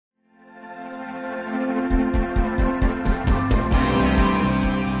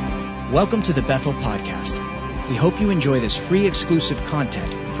Welcome to the Bethel Podcast. We hope you enjoy this free exclusive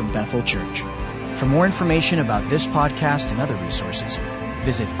content from Bethel Church. For more information about this podcast and other resources,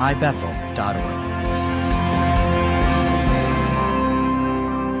 visit ibethel.org.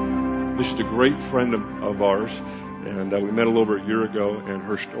 This is a great friend of ours, and we met a little over a year ago, and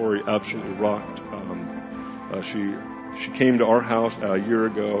her story absolutely rocked. She came to our house a year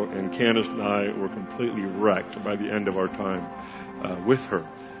ago, and Candace and I were completely wrecked by the end of our time with her.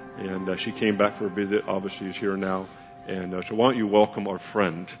 And she came back for a visit. Obviously, is here now. And so why don't you welcome our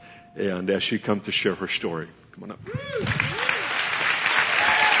friend, and as she comes to share her story. Come on up. God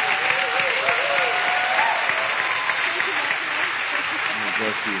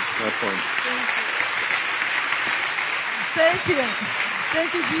bless you. Have fun. Thank you.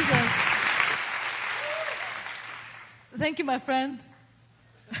 Thank you, Jesus. Thank you, my friend.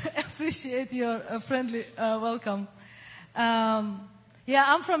 I appreciate your friendly welcome.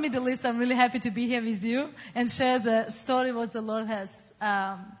 I'm from Middle East. I'm really happy to be here with you and share the story what the Lord has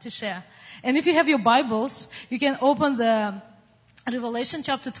to share. And if you have your Bibles, you can open the Revelation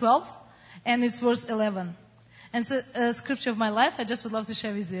chapter 12, and it's verse 11. And it's a scripture of my life I just would love to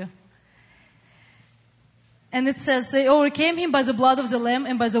share with you. And it says, they overcame him by the blood of the Lamb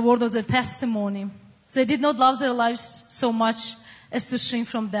and by the word of their testimony. They did not love their lives so much as to shrink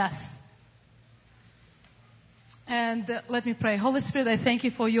from death. And let me pray. Holy Spirit, I thank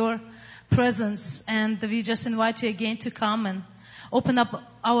you for your presence. And we just invite you again to come and open up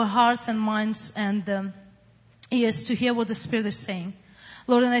our hearts and minds and ears to hear what the Spirit is saying.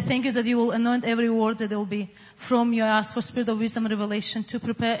 Lord, and I thank you that you will anoint every word that will be from you. I ask for spirit of wisdom and revelation to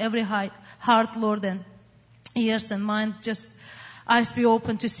prepare every heart, Lord, and ears and mind. Just eyes be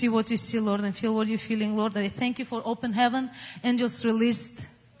open to see what you see, Lord, and feel what you're feeling, Lord. And I thank you for open heaven, angels released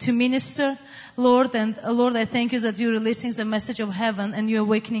to minister, Lord. And Lord, I thank you that you're releasing the message of heaven and you're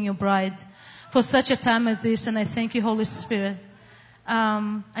awakening your bride for such a time as this. And I thank you, Holy Spirit.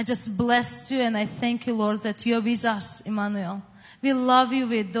 I just bless you and I thank you, Lord, that you're with us, Emmanuel. We love you,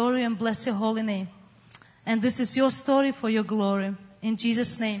 we adore you, and bless your holy name. And this is your story for your glory. In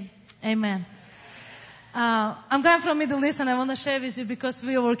Jesus' name, amen. I'm coming from Middle East, and I want to share with you because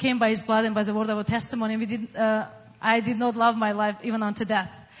we overcame by His blood and by the word of our testimony. I did not love my life even unto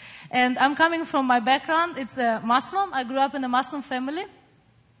death. And I'm coming from my background. It's a Muslim. I grew up in a Muslim family.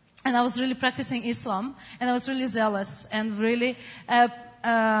 And I was really practicing Islam. And I was really zealous and really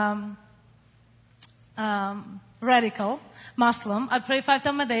radical Muslim. I pray 5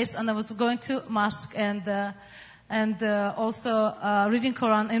 times a day, and I was going to mosque and also reading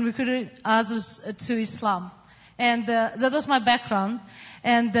Quran and recruiting others to Islam. And that was my background.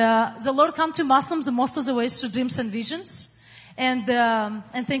 And the Lord come to Muslims most of the ways through dreams and visions. And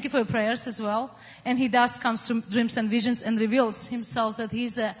thank you for your prayers as well. And He does come through dreams and visions and reveals Himself that He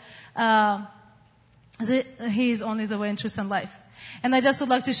is only the way and truth and life. And I just would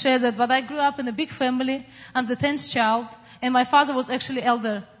like to share that. But I grew up in a big family. I'm the 10th child, and my father was actually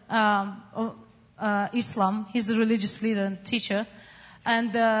elder Islam. He's a religious leader and teacher.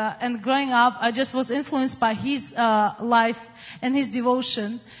 And growing up, I just was influenced by his life and his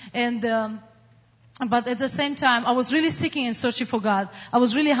devotion. But at the same time, I was really seeking and searching for God. I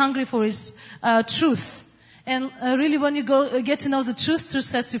was really hungry for His truth. And really, when you get to know the truth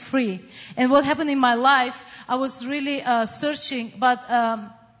sets you free. And what happened in my life, I was really searching. But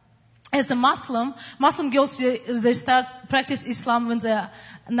as a Muslim girls, they start practice Islam when they're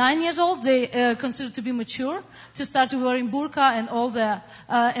 9 years old. They consider to be mature to start wearing burqa and all the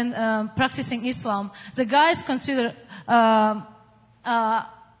and practicing Islam. The guys consider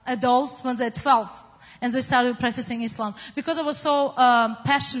adults when they're 12. And they started practicing Islam. Because I was so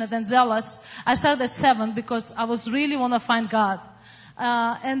passionate and zealous, I started at 7 because I was really want to find God.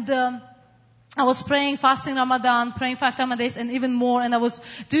 I was praying, fasting Ramadan, praying 5 times a day and even more. And I was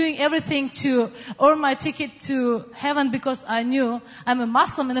doing everything to earn my ticket to heaven because I knew I'm a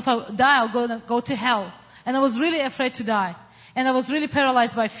Muslim and if I die, I'll go to hell. And I was really afraid to die. And I was really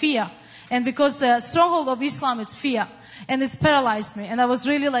paralyzed by fear. And because the stronghold of Islam is fear. And it's paralyzed me. And I was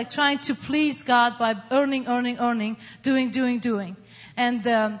really like trying to please God by earning, doing. And,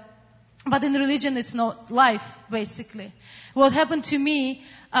 but in religion, it's not life, basically. What happened to me,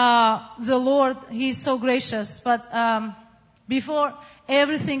 the Lord, He's so gracious. But, before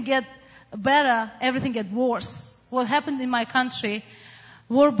everything get better, everything get worse. What happened in my country,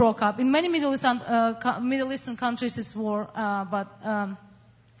 war broke up. In many Middle Eastern countries, it's war,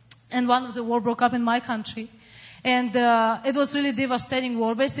 and one of the war broke up in my country. And it was really devastating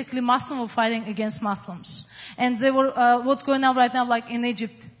war. Basically, Muslims were fighting against Muslims. And they were what's going on right now, like in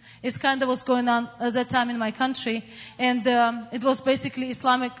Egypt. It's kind of what's going on at that time in my country. And it was basically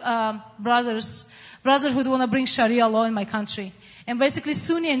Islamic brotherhood want to bring Sharia law in my country. And basically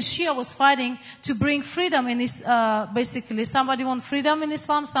Sunni and Shia was fighting to bring freedom in this, basically. Somebody wants freedom in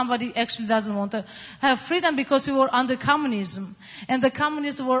Islam, somebody actually doesn't want to have freedom because we were under communism. And the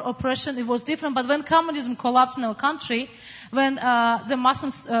communists were oppression, it was different. But when communism collapsed in our country, when the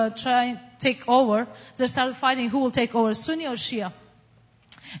Muslims try to take over, they started fighting who will take over, Sunni or Shia.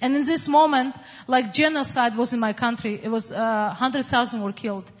 And in this moment, like genocide was in my country. It was 100,000 were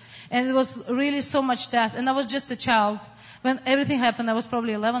killed. And it was really so much death. And I was just a child. When everything happened, I was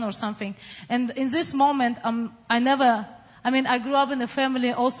probably 11 or something. And in this moment, I grew up in a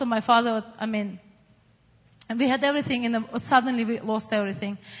family, also my father, and we had everything, and suddenly we lost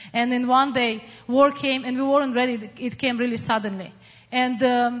everything. And in one day, war came, and we weren't ready. It came really suddenly.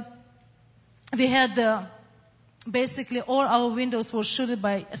 And we had basically all our windows were shot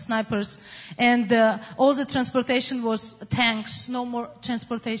by snipers, and all the transportation was tanks, no more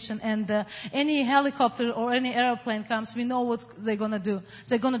transportation. And any helicopter or any airplane comes, we know what they're going to do.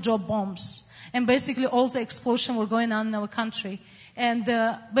 They're going to drop bombs. And basically all the explosions were going on in our country. And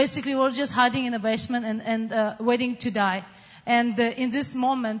basically we were just hiding in the basement and waiting to die. And in this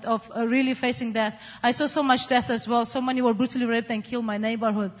moment of really facing death, I saw so much death as well. So many were brutally raped and killed in my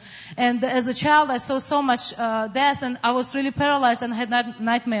neighborhood. And as a child, I saw so much death, and I was really paralyzed and had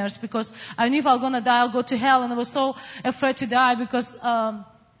nightmares because I knew if I was going to die, I'll go to hell. And I was so afraid to die because I'm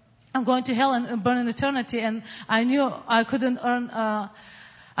going to hell and burn in eternity. And I knew I couldn't earn, I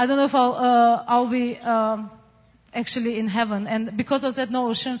don't know if I'll be actually in heaven. And because of that, no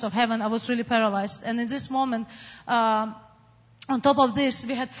assurance of heaven, I was really paralyzed. And in this moment, on top of this,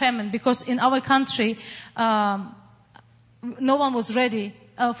 we had famine because in our country, no one was ready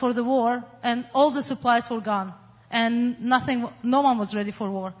for the war, and all the supplies were gone, and no one was ready for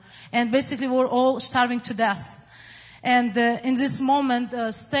war, and basically we were all starving to death. And in this moment,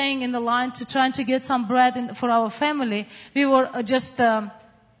 staying in the line to trying to get some bread for our family, we were just in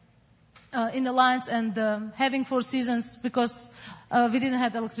the lines and having 4 seasons because we didn't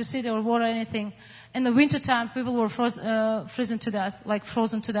have electricity or water or anything. In the winter time, people were frozen to death,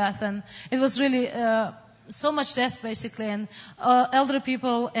 and it was really so much death basically, and elderly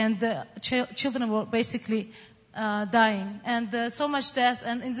people and children were basically dying, and so much death.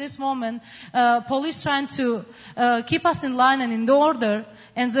 And in this moment, police trying to keep us in line and in order,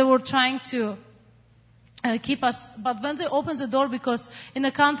 and they were trying to keep us. But when they opened the door, because in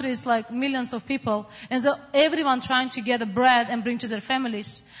the country it's like millions of people, and everyone trying to get the bread and bring to their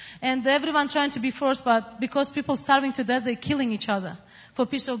families, and everyone trying to be first, but because people starving to death, they're killing each other for a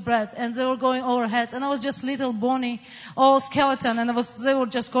piece of bread, and they were going over heads. And I was just little bony, all skeleton, and they were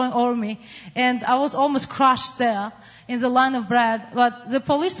just going over me, and I was almost crushed there in the line of bread. But the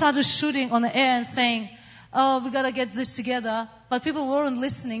police started shooting on the air and saying, "Oh, we gotta get this together." But people weren't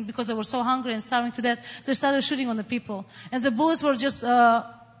listening because they were so hungry and starving to death. They started shooting on the people, and the bullets were just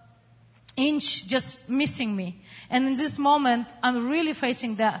inch just missing me. And in this moment, I'm really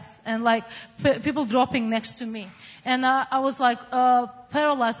facing death, and like people dropping next to me. And I was like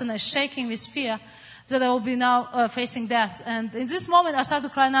paralyzed and shaking with fear that I will be now facing death. And in this moment, I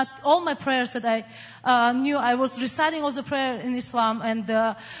started crying out all my prayers that I knew. I was reciting all the prayer in Islam and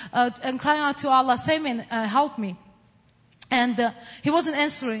crying out to Allah, save me, help me. And He wasn't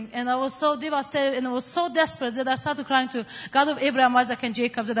answering, and I was so devastated, and I was so desperate that I started crying to God of Abraham, Isaac, and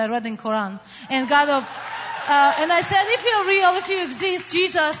Jacob that I read in Quran, and God of, and I said, if you're real, if you exist,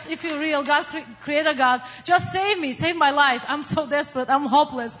 Jesus, if you're real, God, Creator God, just save me, save my life. I'm so desperate, I'm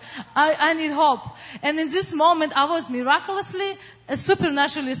hopeless, I need hope. And in this moment, I was miraculously,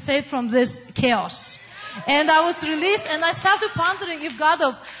 supernaturally saved from this chaos. And I was released, and I started pondering if God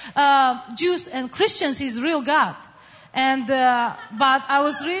of Jews and Christians is real God. And but I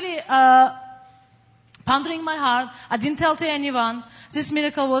was really pondering in my heart. I didn't tell to anyone this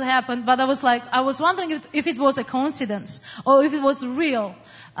miracle would happen, but I was wondering if it was a coincidence or if it was real.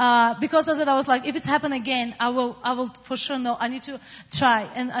 Because of that, I was like, if it's happened again, I will for sure know. I need to try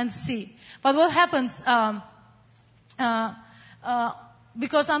and see. But what happens?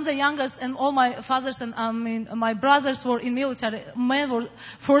 Because I'm the youngest, and all my fathers and my brothers were in military. Men were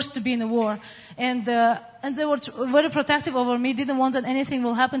forced to be in the war, and they were very protective over me. Didn't want that anything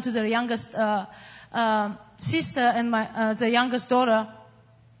will happen to their youngest sister and the youngest daughter.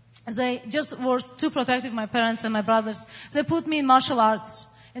 They just were too protective, my parents and my brothers. They put me in martial arts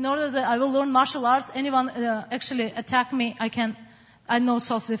in order that I will learn martial arts. Anyone actually attack me, I know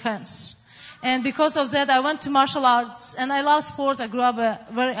self-defense. And because of that, I went to martial arts. And I love sports. I grew up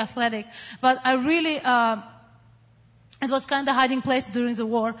very athletic. But I really, it was kind of hiding place during the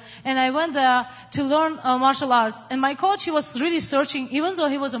war. And I went there to learn martial arts. And my coach, he was really searching, even though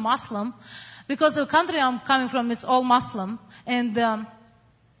he was a Muslim, because the country I'm coming from, it's all Muslim. And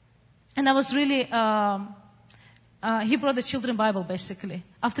I was really, he brought the children Bible, basically,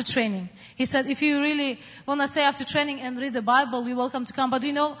 after training. He said, if you really want to stay after training and read the Bible, you're welcome to come. But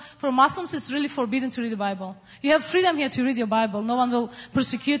you know, for Muslims, it's really forbidden to read the Bible. You have freedom here to read your Bible. No one will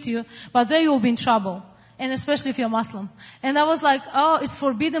persecute you, but there you will be in trouble. And especially if you're Muslim. And I was like, oh, it's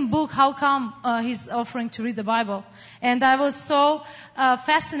forbidden book. How come he's offering to read the Bible? And I was so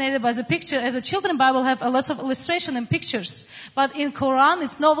fascinated by the picture. As a children's Bible have a lot of illustration and pictures. But in Quran,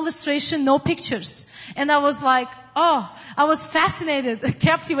 it's no illustration, no pictures. And I was like, oh, I was fascinated,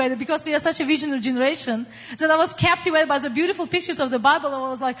 captivated, because we are such a visionary generation, that I was captivated by the beautiful pictures of the Bible. And I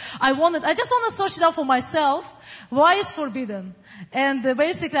was like, I just want to search it out for myself. Why is forbidden? And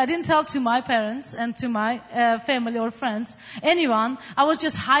basically, I didn't tell to my parents and to my family or friends, anyone. I was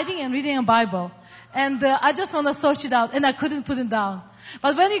just hiding and reading a Bible. And I just want to search it out, and I couldn't put it down.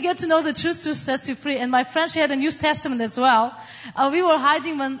 But when you get to know the truth sets you free. And my friend, she had a New Testament as well. We were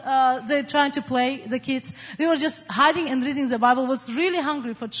hiding when they were trying to play, the kids. We were just hiding and reading the Bible. Was really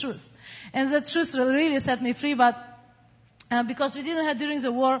hungry for truth. And the truth really set me free. But because we didn't have during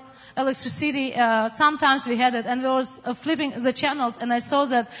the war electricity, sometimes we had it, and we was flipping the channels, and I saw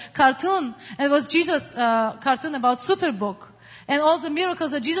that cartoon, and it was Jesus cartoon about Superbook, and all the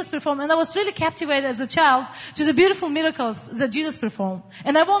miracles that Jesus performed, and I was really captivated as a child to the beautiful miracles that Jesus performed,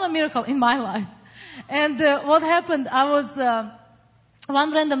 and I want a miracle in my life. And what happened, I was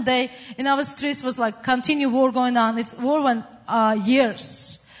one random day in our streets was like continue war going on. It's war went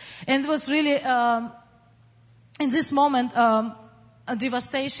years, and it was really in this moment, a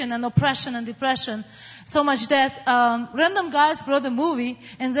devastation and oppression and depression, so much death. Random guys brought a movie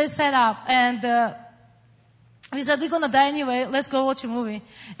and they set up, and we said, we're going to die anyway, let's go watch a movie.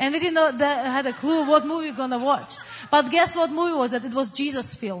 And we didn't know, had a clue what movie we're going to watch. But guess what movie was it? It was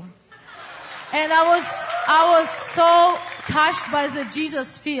Jesus film. And I was so touched by the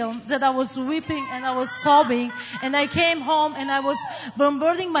Jesus film that I was weeping and I was sobbing. And I came home and I was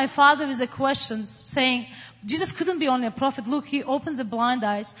bombarding my father with the questions, saying, Jesus couldn't be only a prophet. Look, he opened the blind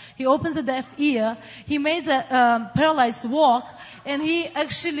eyes. He opened the deaf ear. He made the paralyzed walk. And he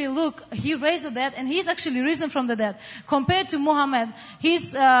actually, he raised the dead. And he's actually risen from the dead. Compared to Muhammad,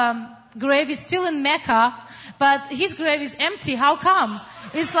 his grave is still in Mecca, but his grave is empty. How come?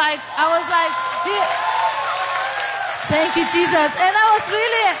 It's like, I was like, thank you, Jesus. And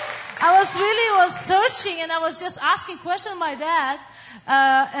I was searching, and I was just asking questions my dad.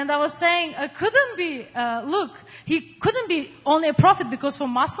 And I was saying, he couldn't be only a prophet, because for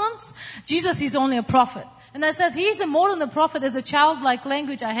Muslims, Jesus is only a prophet. And I said, he's more than a prophet. As a childlike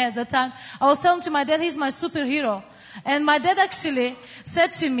language I had at that time, I was telling to my dad, he's my superhero. And my dad actually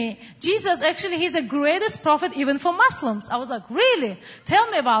said to me, Jesus, actually, he's the greatest prophet even for Muslims. I was like, really? Tell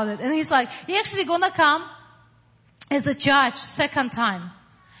me about it. And he's like, he actually gonna come as a judge second time.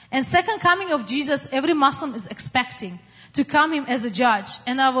 And second coming of Jesus, every Muslim is expecting to come him as a judge.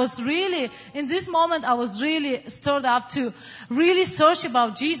 And I was really, in this moment, I was really stirred up to really search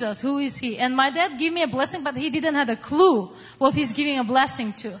about Jesus. Who is he? And my dad gave me a blessing, but he didn't have a clue what he's giving a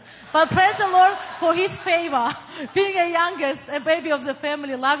blessing to. But praise the Lord for his favor. Being a youngest, a baby of the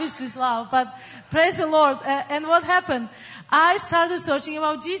family, lavishly loved. But praise the Lord. And what happened? I started searching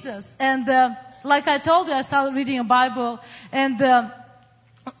about Jesus. And like I told you, I started reading a Bible. And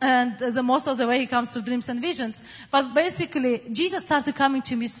the most of the way he comes to dreams and visions. But basically, Jesus started coming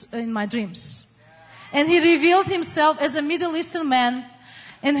to me in my dreams. And he revealed himself as a Middle Eastern man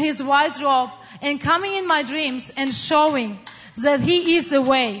in his white robe, and coming in my dreams and showing that he is the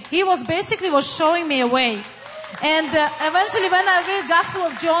way. He was showing me a way. And eventually when I read Gospel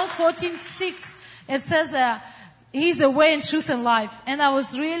of John 14:6, it says that he's the way and truth and life. And I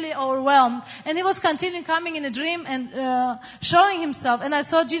was really overwhelmed. And he was continuing coming in a dream and showing himself. And I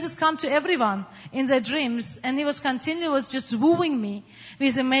saw Jesus come to everyone in their dreams. And he was just wooing me with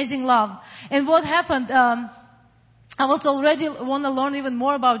his amazing love. And what happened, I was already want to learn even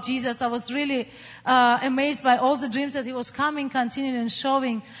more about Jesus. I was really amazed by all the dreams that he was coming, continuing and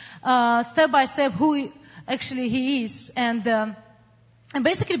showing step by step who he is. And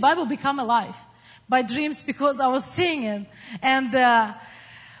basically Bible became alive by dreams, because I was seeing it. And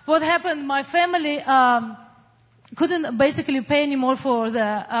what happened, my family couldn't basically pay anymore for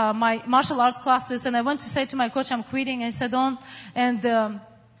my martial arts classes. And I went to say to my coach, I'm quitting. And he said, don't.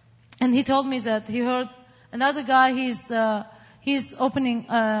 And he told me that he heard another guy, he's opening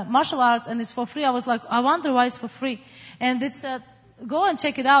martial arts and it's for free. I was like, I wonder why it's for free. And it said, go and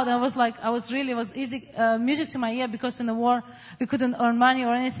check it out. And I was like, it was easy music to my ear because in the war we couldn't earn money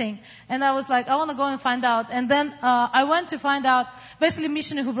or anything. And I was like, I want to go and find out. And then I went to find out basically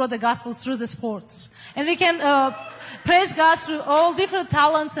missionary who brought the gospel through the sports. And we can praise God through all different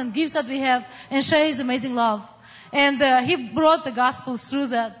talents and gifts that we have and share His amazing love. And he brought the gospel through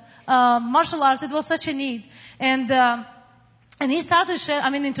that martial arts. It was such a need. And he started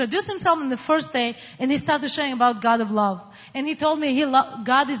introduced himself on the first day, and he started sharing about God of love. And he told me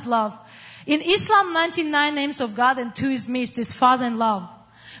God is love. In Islam, 99 names of God and 2 is missed, is Father and love.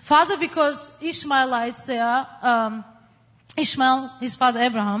 Father, because Ishmaelites, they are, Ishmael, his father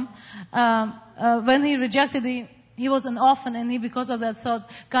Abraham, when he rejected he was an orphan, and he, because of that, thought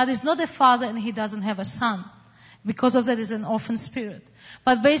God is not a father and he doesn't have a son. Because of that, is an orphan spirit.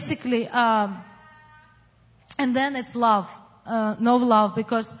 But basically, and then it's love. No love,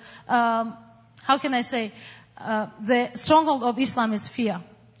 because, how can I say, the stronghold of Islam is fear.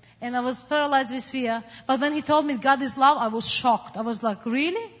 And I was paralyzed with fear. But when he told me God is love, I was shocked. I was like,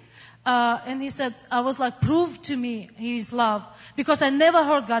 really? And he said, I was like, prove to me He is love. Because I never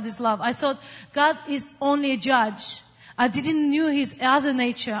heard God is love. I thought God is only a judge. I didn't know His other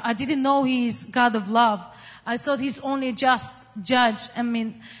nature. I didn't know He is God of love. I thought He's only a just judge.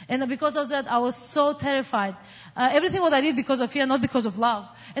 And because of that, I was so terrified. Everything what I did because of fear, not because of love.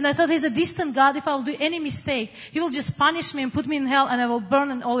 And I thought He's a distant God. If I will do any mistake, He will just punish me and put me in hell, and I will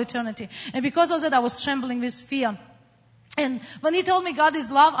burn in all eternity. And because of that, I was trembling with fear. And when He told me God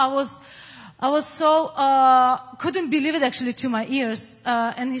is love, I was so, couldn't believe it actually to my ears.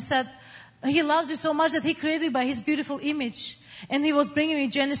 And He said, He loves you so much that He created you by His beautiful image. And He was bringing me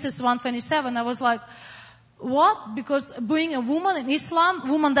Genesis 1:27. I was like, what? Because being a woman in Islam,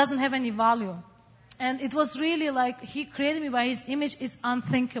 woman doesn't have any value. And it was really like He created me by His image. It's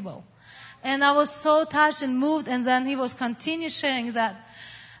unthinkable. And I was so touched and moved. And then He was continuing sharing that.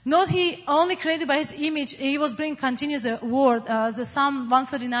 Not He only created by His image, He was bringing continuous word, the Psalm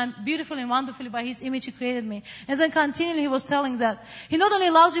 139, beautifully and wonderfully by His image He created me. And then continually He was telling that He not only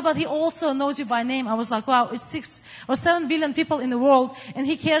loves you, but He also knows you by name. I was like, wow, it's 6 or 7 billion people in the world, and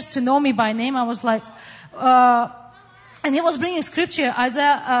He cares to know me by name. I was like, and He was bringing scripture,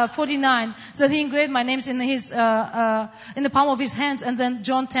 Isaiah 49, that He engraved my names in in the palm of His hands, and then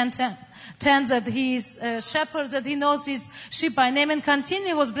John 10:10, that He is a shepherd, that He knows His sheep by name, and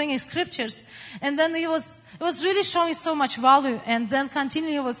continually was bringing scriptures. And then it was really showing so much value. And then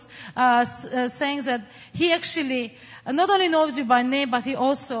continually He was saying that He actually not only knows you by name, but He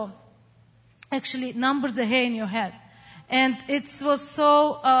also actually numbered the hair in your head. And it was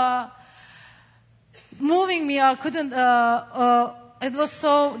so moving me. I couldn't. It was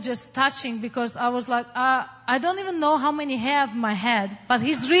so just touching, because I was like, I don't even know how many hair I have in my head, but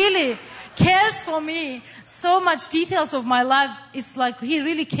He's really cares for me. So much details of my life. It's like He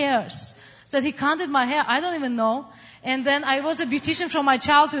really cares. So He counted my hair. I don't even know. And then I was a beautician from my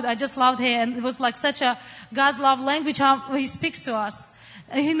childhood. I just loved hair, and it was like such a God's love language how He speaks to us.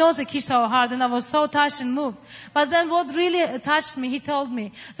 And He knows the keys to our heart, and I was so touched and moved. But then what really touched me, He told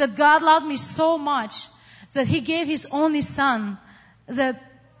me that God loved me so much that He gave His only Son that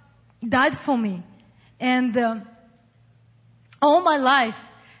died for me. And all my life,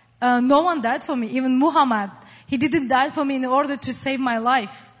 no one died for me. Even Muhammad, he didn't die for me in order to save my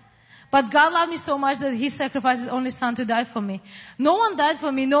life. But God loved me so much that He sacrificed His only Son to die for me. No one died for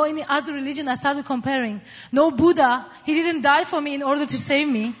me. No any other religion. I started comparing. No Buddha, he didn't die for me in order to save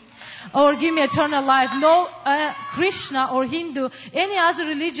me or give me eternal life. No Krishna or Hindu, any other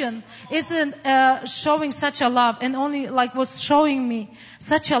religion isn't showing such a love, and only like was showing me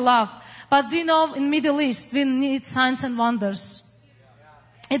such a love. But in Middle East, we need signs and wonders.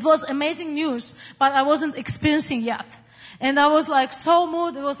 It was amazing news, but I wasn't experiencing yet. And I was like so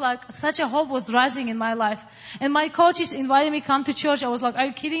moved. It was like such a hope was rising in my life. And my coaches invited me to come to church. I was like, are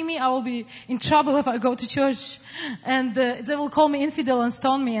you kidding me? I will be in trouble if I go to church. And they will call me infidel and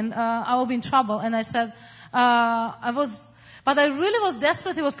stone me, and I will be in trouble. And I said, but I really was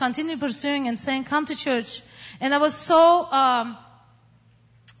desperate. He was continually pursuing and saying, come to church. And I was so,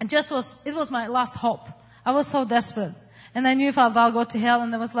 it was my last hope. I was so desperate. And I knew if I'll go to hell,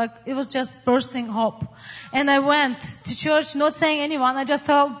 and it was just bursting hope. And I went to church, not saying anyone. I just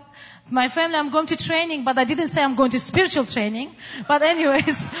told my family I'm going to training, but I didn't say I'm going to spiritual training. But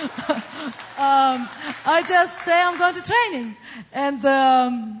anyways, I just say I'm going to training. And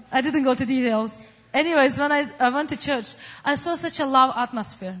I didn't go to details. Anyways, when I went to church, I saw such a love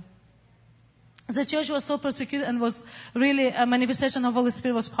atmosphere. the church was so persecuted and was really a manifestation of Holy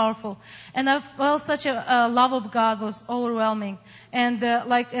Spirit was powerful. And I felt such a love of God was overwhelming. And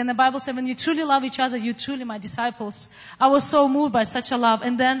like in the Bible says, when you truly love each other, you're truly my disciples. I was so moved by such a love.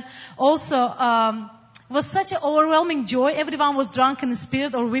 And then also, it was such an overwhelming joy. Everyone was drunk in the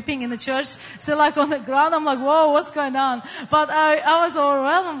spirit or weeping in the church. So like on the ground, I'm like, whoa, what's going on? But I was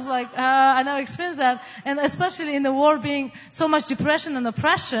overwhelmed. I was like, I never experienced that. And especially in the war being so much depression and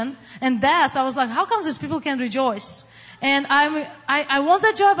oppression and death, I was like, how come these people can rejoice? And I want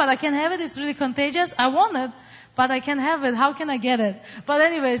that joy, but I can't have it. It's really contagious. I want it, but I can't have it. How can I get it? But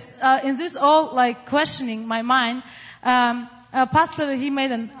anyways, in this all like questioning my mind, a pastor, he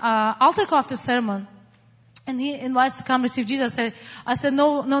made an altar call after sermon. And he invites to come receive Jesus. I said,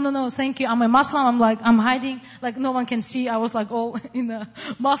 no, thank you. I'm a Muslim. I'm hiding. Like, no one can see. I was like all in a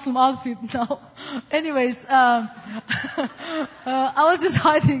Muslim outfit now. Anyways, I was just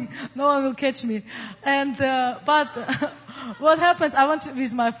hiding. No one will catch me. And, but what happens, I went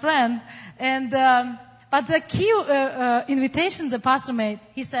with my friend. And, but the key, invitation the pastor made,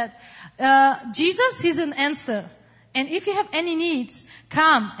 he said, Jesus is an answer. And if you have any needs,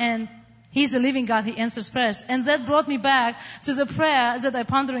 come and He's a living God. He answers prayers. And that brought me back to the prayer that I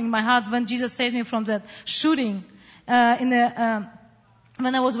pondering in my heart when Jesus saved me from that shooting when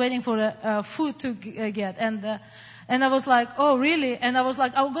I was waiting for the food to get. And I was like, oh, really? And I was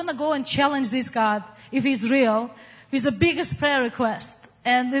like, I'm going to go and challenge this God, if He's real, with the biggest prayer request.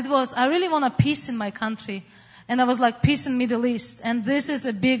 And it was, I really want a peace in my country. And I was like, peace in Middle East. And this is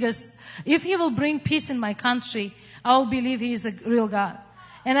the biggest. If He will bring peace in my country, I will believe He is a real God.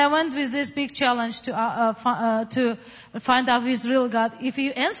 And I went with this big challenge to find out He's real God. If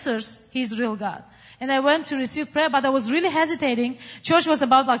He answers, He's real God. And I went to receive prayer, but I was really hesitating. Church was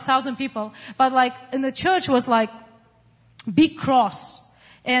about like 1,000 people, but like in the church was like big cross,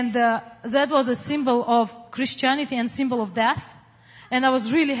 and that was a symbol of Christianity and symbol of death. And I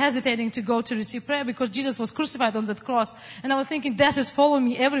was really hesitating to go to receive prayer because Jesus was crucified on that cross. And I was thinking, death is following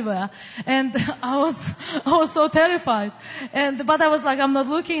me everywhere. And I was so terrified. But I was like, I'm not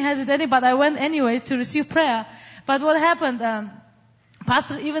looking, hesitating, but I went anyway to receive prayer. But what happened,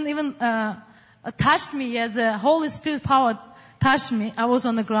 Pastor even touched me, as the Holy Spirit power touched me. I was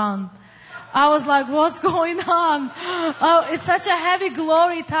on the ground. I was like, what's going on? Oh, it's such a heavy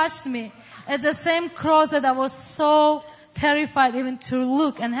glory touched me. At the same cross that I was so terrified even to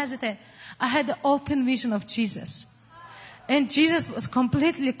look and hesitate. I had the open vision of Jesus. And Jesus was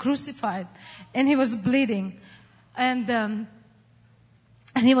completely crucified. And He was bleeding. And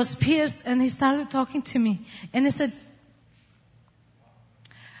He was pierced. And He started talking to me. And He said,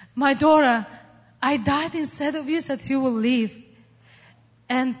 my daughter, I died instead of you so that you will live.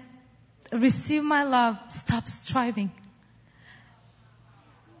 And receive my love. Stop striving.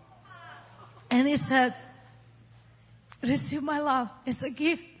 And He said, receive my love. It's a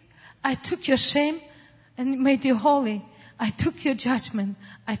gift. I took your shame and made you holy. I took your judgment.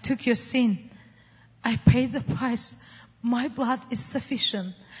 I took your sin. I paid the price. My blood is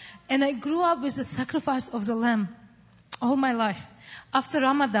sufficient. And I grew up with the sacrifice of the lamb all my life. After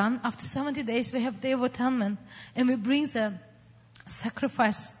Ramadan, after 70 days, we have Day of Atonement. And we bring the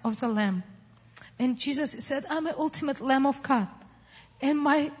sacrifice of the lamb. And Jesus said, I'm an ultimate lamb of God. And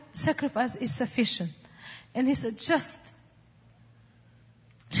my sacrifice is sufficient. And He said, just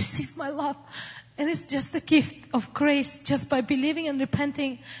receive my love. And it's just a gift of grace. Just by believing and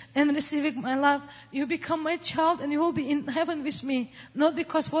repenting and receiving my love, you become my child and you will be in heaven with me. Not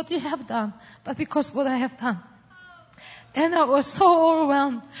because what you have done, but because what I have done. And I was so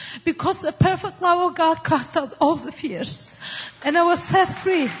overwhelmed because the perfect love of God cast out all the fears. And I was set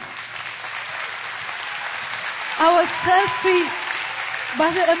free. I was set free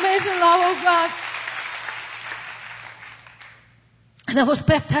by the amazing love of God. And I was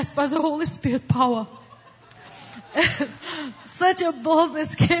baptized by the Holy Spirit power. Such a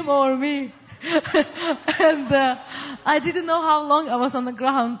boldness came over me. And I didn't know how long I was on the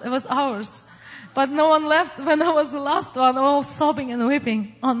ground. It was hours. But no one left when I was the last one, all sobbing and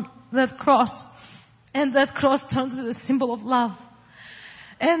weeping on that cross. And that cross turns into a symbol of love.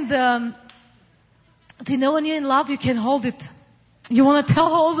 And do you know when you're in love, you can hold it. You want to tell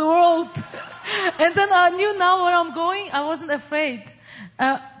all the world. And then I knew now where I'm going. I wasn't afraid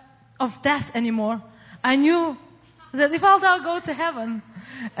of death anymore. I knew that if I'll go to heaven.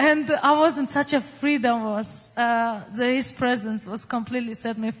 And I wasn't such a freedom was. His presence was completely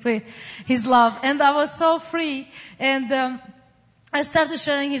set me free. His love. And I was so free. And I started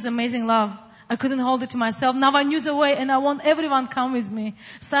sharing His amazing love I couldn't hold it to myself. Now I knew the way, and I want everyone to come with me,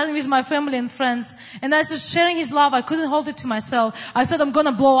 starting with my family and friends. And I was sharing His love. I couldn't hold it to myself. I said, I'm going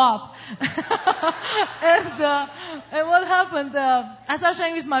to blow up. And what happened? I started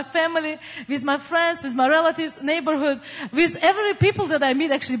sharing with my family, with my friends, with my relatives, neighborhood, with every people that I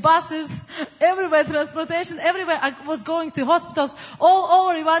meet, actually buses, everywhere, transportation, everywhere. I was going to hospitals, all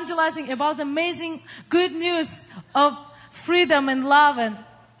over evangelizing about the amazing good news of freedom and love and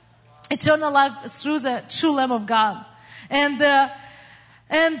eternal life through the true Lamb of God. And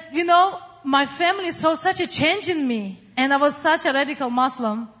you know, my family saw such a change in me. And I was such a radical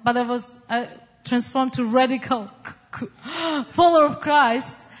Muslim, but I was transformed to radical follower of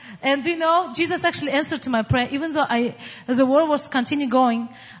Christ. And you know, Jesus actually answered to my prayer. Even though as the war was continue going,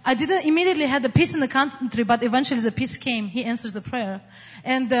 I didn't immediately have the peace in the country, but eventually the peace came. He answers the prayer.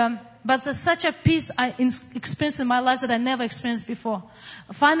 But there's such a peace I experienced in my life that I never experienced before.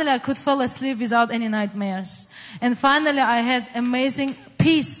 Finally, I could fall asleep without any nightmares. And finally, I had amazing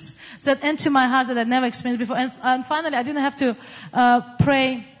peace that entered my heart that I never experienced before. And finally, I didn't have to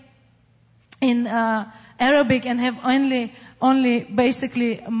pray in Arabic and have only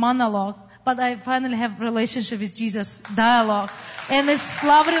basically a monologue. But I finally have relationship with Jesus, dialogue. And it's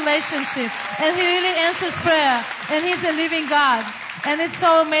love relationship. And He really answers prayer. And He's a living God. And it's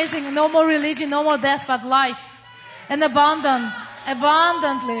so amazing. No more religion, no more death, but life. And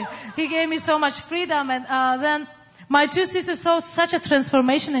abundantly. He gave me so much freedom. And then my two sisters saw such a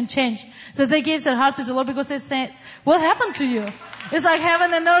transformation and change. So they gave their heart to the Lord because they said, what happened to you? It's like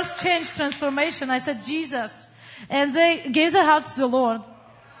heaven and earth change, transformation. I said, Jesus. And they gave their heart to the Lord.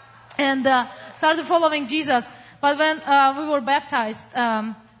 And started following Jesus. But when we were baptized,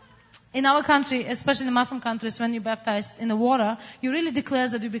 in our country, especially in Muslim countries, when you're baptized in the water, you really declare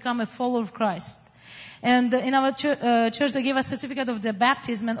that you become a follower of Christ. And in our church, they gave us a certificate of the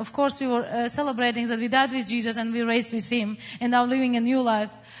baptism. And of course, we were celebrating that we died with Jesus and we raised with Him. And now living a new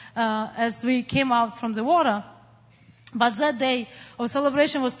life as we came out from the water. But that day of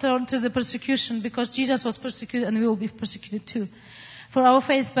celebration was turned to the persecution because Jesus was persecuted and we will be persecuted too for our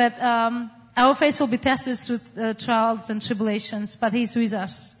faith. But our faith will be tested through trials and tribulations, but He's with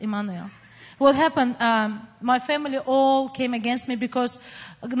us, Emmanuel. What happened? My family all came against me because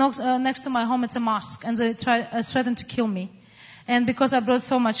next to my home it's a mosque, and they threatened to kill me. And because I brought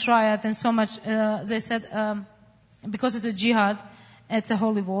so much riot and so much, they said, because it's a jihad, it's a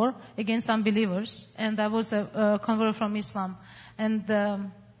holy war against unbelievers, and I was a convert from Islam, and I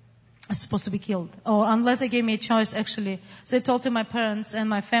was supposed to be killed. Or unless they gave me a choice, actually. They told to my parents and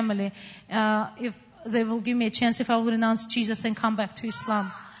my family, if they will give me a chance, if I will renounce Jesus and come back to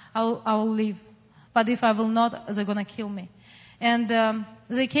Islam, I will leave. But if I will not, they're going to kill me. And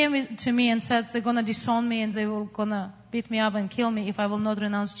they came to me and said they're going to disown me and they will going to beat me up and kill me if I will not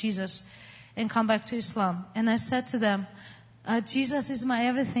renounce Jesus and come back to Islam. And I said to them, Jesus is my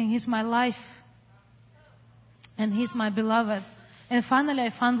everything. He's my life. And He's my beloved. And finally I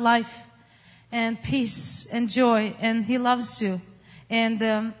found life and peace and joy, and He loves you.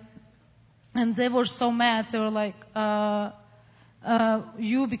 And they were so mad. They were like,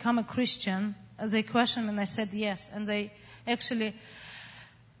 you become a Christian? They questioned me, and I said yes. And they actually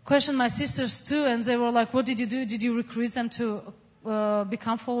questioned my sisters too, and they were like, what did you do? Did you recruit them to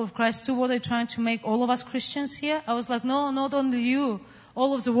become followers of Christ too? Were they trying to make all of us Christians here? I was like, no, not only you,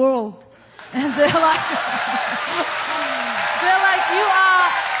 all of the world. And they're like, you are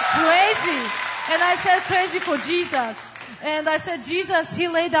crazy. And I said, crazy for Jesus. And I said, Jesus, He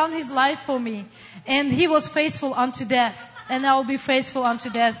laid down His life for me. And He was faithful unto death. And I will be faithful unto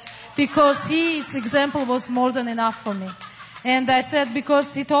death. Because His example was more than enough for me. And I said,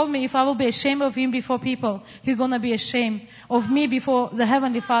 because He told me if I will be ashamed of Him before people, He's going to be ashamed of me before the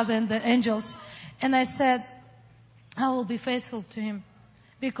Heavenly Father and the angels. And I said, I will be faithful to Him.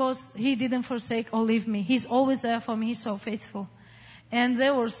 Because He didn't forsake or leave me. He's always there for me. He's so faithful. And they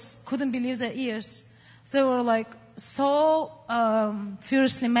couldn't believe their ears. They were like so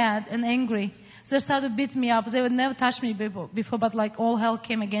furiously mad and angry. They started to beat me up. They would never touch me before, but like all hell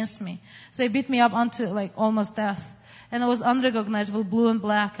came against me. They beat me up until like almost death. And I was unrecognizable, blue and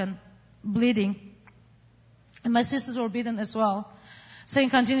black and bleeding. And my sisters were beaten as well. Saying,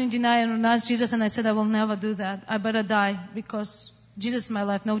 continue to deny and renounce Jesus. And I said, I will never do that. I better die because Jesus is my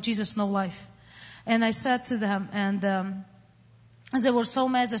life. No Jesus, no life. And I said to them, and they were so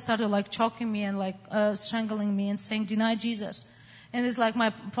mad, they started like choking me and like strangling me and saying, deny Jesus. And it's like my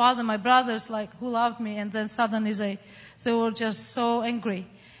father, my brothers, like who loved me, and then suddenly they were just so angry.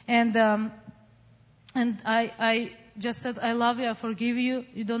 And I just said, I love you, I forgive you.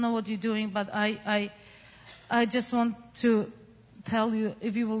 You don't know what you're doing, but I just want to tell you,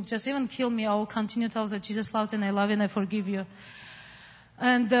 if you will just even kill me, I will continue to tell that Jesus loves you and I love you and I forgive you.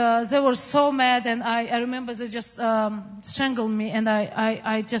 And they were so mad, and I remember they just strangled me, and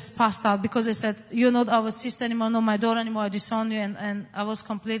I just passed out because they said, you're not our sister anymore, not my daughter anymore, I disown you, and I was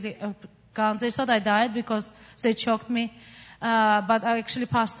completely gone. They thought I died because they choked me, but I actually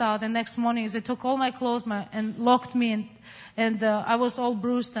passed out. And next morning they took all my clothes and locked me, and I was all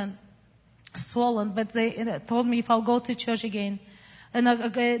bruised and swollen, but they told me if I'll go to church again and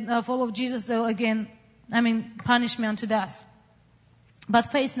again follow Jesus, they'll again, punish me unto death.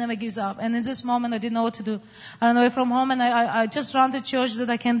 But faith never gives up. And in this moment, I didn't know what to do. I ran away from home, and I just ran to church that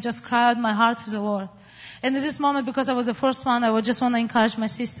I can just cry out my heart to the Lord. And in this moment, because I was the first one, I would just want to encourage my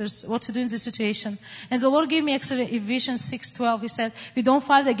sisters what to do in this situation. And the Lord gave me actually Ephesians 6:12. He said, we don't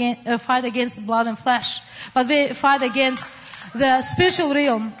fight against blood and flesh, but we fight against the spiritual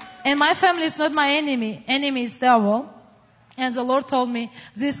realm. And my family is not my enemy. Enemy is devil. And the Lord told me,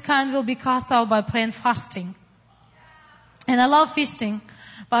 this kind will be cast out by prayer and fasting. And I love feasting,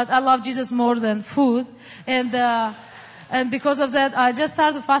 but I love Jesus more than food. And because of that, I just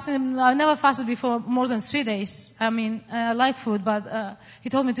started fasting. I never fasted before more than 3 days. I like food, but he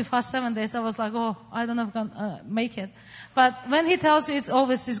told me to fast 7 days. I was like, I don't know if I can make it. But when he tells you, it's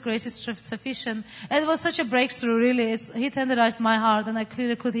always His grace is sufficient. And it was such a breakthrough, really. He tenderized my heart, and I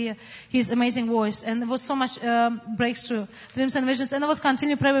clearly could hear His amazing voice. And there was so much breakthrough, dreams and visions. And I was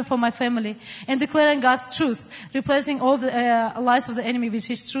continuing praying for my family and declaring God's truth, replacing all the lies of the enemy with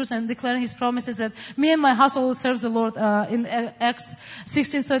His truth, and declaring His promises that me and my household will serve the Lord. In Acts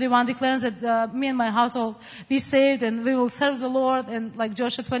 16:31, declaring that me and my household be saved and we will serve the Lord. And like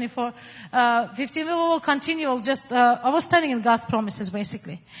Joshua 24:15, we will continue. I was standing in God's promises,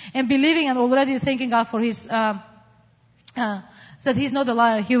 basically, and believing and already thanking God for His, that He's not a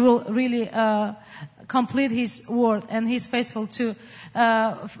liar. He will really complete His word, and He's faithful to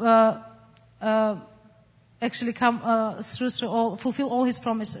actually come fulfill all His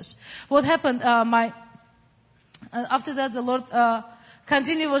promises. What happened? After that, the Lord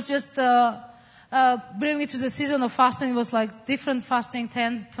continued, was just bringing me to the season of fasting. It was like different fasting,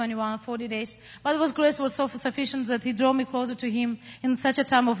 10, 21, 40 days. But His grace was so sufficient that He drew me closer to Him in such a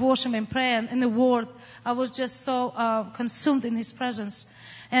time of worship and prayer and in the Word. I was just so consumed in His presence.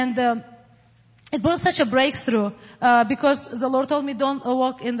 And it brought such a breakthrough because the Lord told me, don't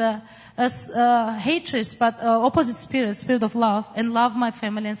walk in the hatred, but opposite spirit of love, and love my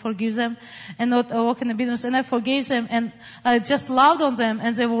family and forgive them, and not walk in the bitterness. And I forgave them, and I just loved on them,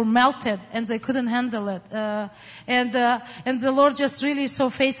 and they were melted, and they couldn't handle it. And the Lord just really is so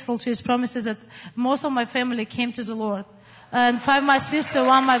faithful to His promises that most of my family came to the Lord. And 5 my sister,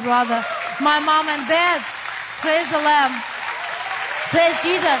 1 my brother, my mom and dad. Praise the Lamb. Praise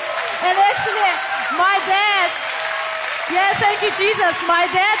Jesus. And actually, my dad, thank you, Jesus. My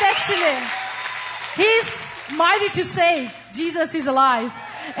dad actually, he's mighty to save. Jesus is alive.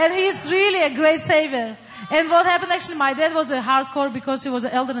 And he's really a great savior. And what happened actually, my dad was a hardcore because he was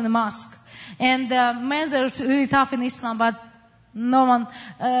an elder in the mosque. And men are really tough in Islam, but no one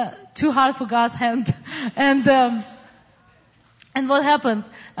too hard for God's hand. And what happened?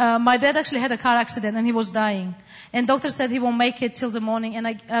 My dad actually had a car accident and he was dying. And doctor said he won't make it till the morning. And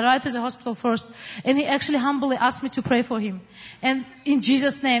I arrived at the hospital first. And he actually humbly asked me to pray for him. And in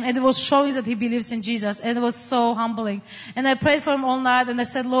Jesus' name. And it was showing that he believes in Jesus. And it was so humbling. And I prayed for him all night. And I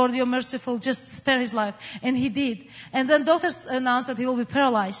said, Lord, you're merciful. Just spare his life. And he did. And then doctors announced that he will be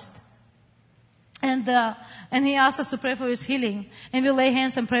paralyzed. And he asked us to pray for his healing. And we lay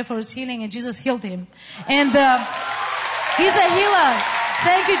hands and pray for his healing. And Jesus healed him. And he's a healer.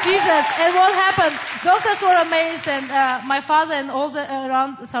 Thank you, Jesus. And what happened? Doctors were amazed, and my father and all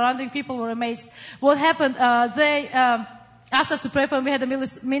the surrounding people were amazed. What happened? They asked us to pray for him. We had a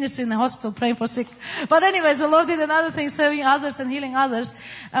ministry in the hospital praying for sick. But anyways, the Lord did another thing, serving others and healing others.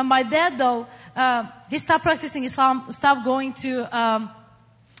 My dad, though, he stopped practicing Islam, stopped going to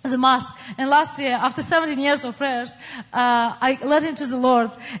the mosque. And last year, after 17 years of prayers, I led him to the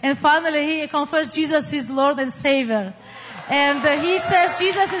Lord. And finally, he confessed Jesus is Lord and Savior. And he says,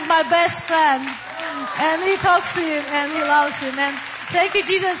 Jesus is my best friend. And he talks to him and he loves him. And thank you,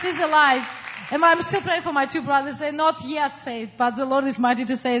 Jesus is alive. And I'm still praying for my 2 brothers. They're not yet saved, but the Lord is mighty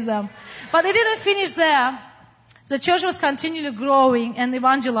to save them. But it didn't finish there. The church was continually growing and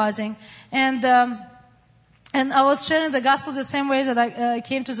evangelizing. And I was sharing the gospel the same way that I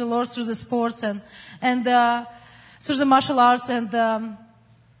came to the Lord, through the sports and through the martial arts. And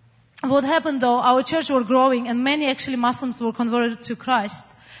what happened, though, our church were growing, and many actually Muslims were converted to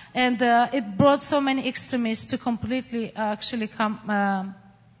Christ. And it brought so many extremists to completely actually come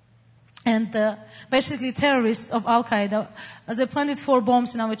And basically terrorists of Al-Qaeda, they planted 4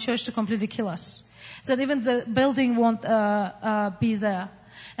 bombs in our church to completely kill us. So that even the building won't be there.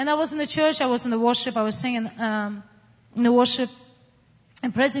 And I was in the church, I was in the worship, I was singing in the worship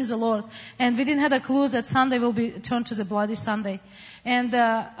and praising the Lord. And we didn't have a clue that Sunday will be turned to the Bloody Sunday. And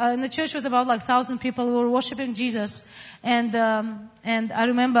in the church was about 1,000 people who were worshiping Jesus. And I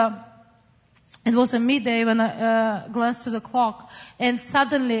remember it was a midday when I glanced to the clock, and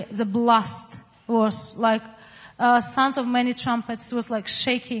suddenly the blast was like sound of many trumpets. It was like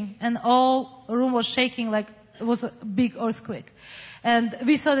shaking, and all room was shaking like it was a big earthquake. And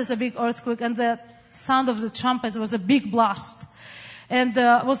we thought it was a big earthquake, and the sound of the trumpets was a big blast, and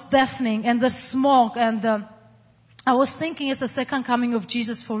it was deafening, and the smoke, and I was thinking it's the second coming of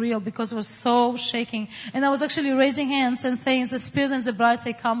Jesus for real, because it was so shaking. And I was actually raising hands and saying, the Spirit and the bride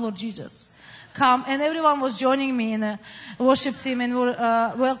say, "Come, Lord Jesus. Come." And everyone was joining me in a worship team, and were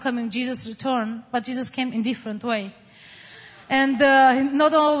welcoming Jesus' return. But Jesus came in different way. And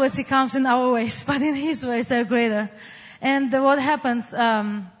not always He comes in our ways, but in His ways they're greater. And what happens,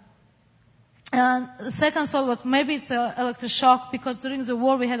 the second thought was maybe it's electric shock, because during the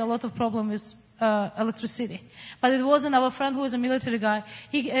war we had a lot of problems with electricity. But it wasn't. Our friend who was a military guy,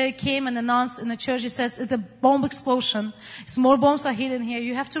 he came and announced in the church, he says, it's a bomb explosion. More bombs are hidden here.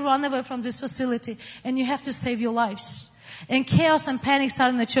 You have to run away from this facility, and you have to save your lives. And chaos and panic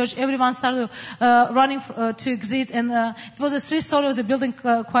started in the church. Everyone started running to exit. And it was a 3-story, it was a building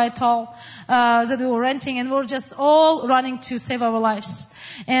quite tall that we were renting. And we were just all running to save our lives.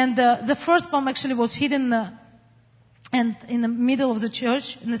 And the first bomb actually was hidden and in the middle of the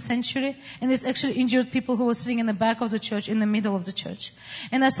church, in the sanctuary, and it's actually injured people who were sitting in the back of the church, in the middle of the church.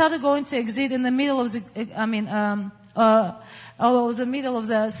 And I started going to exit in the middle of the, the middle of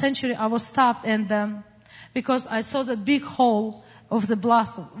the sanctuary. I was stopped, and because I saw the big hole of the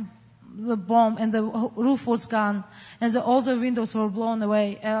blast, the bomb, and the roof was gone, and all the windows were blown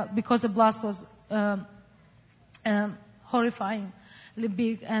away because the blast was horrifyingly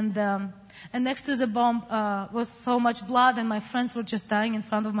big, and next to the bomb was so much blood, and my friends were just dying in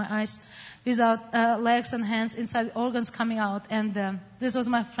front of my eyes, without legs and hands, inside organs coming out. And this was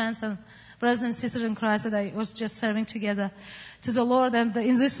my friends and brothers and sisters in Christ that I was just serving together to the Lord. And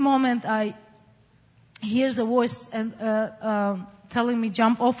in this moment, I hear the voice and telling me,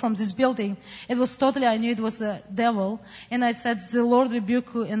 jump off from this building. It was totally, I knew it was the devil. And I said, the Lord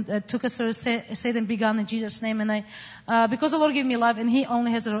rebuke you, and took Satan, be gone in Jesus' name. And because the Lord gave me life, and He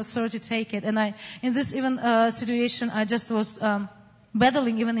only has the authority to take it. And in this even situation, I just was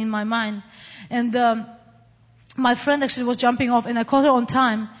battling even in my mind. And my friend actually was jumping off, and I caught her on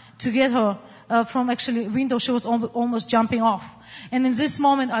time to get her from actually window. She was almost jumping off. And in this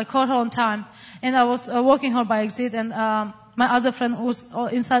moment, I caught her on time, and I was walking her by exit, and my other friend who was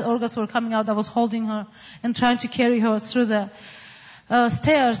inside organs were coming out. I was holding her and trying to carry her through the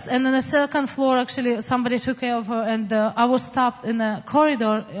stairs. And on the second floor, actually, somebody took care of her, and I was stopped in a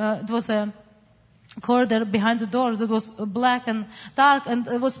corridor. It was a corridor behind the door that was black and dark, and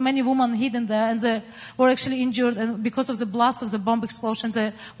there was many women hidden there, and they were actually injured, and because of the blast of the bomb explosion,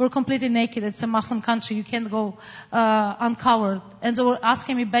 they were completely naked. It's a Muslim country, you can't go uncovered. And they were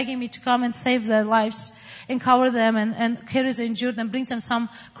asking me, begging me to come and save their lives and cover them and carry the injured and bring them some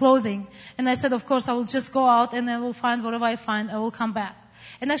clothing. And I said, of course, I will just go out and I will find whatever I find, I will come back.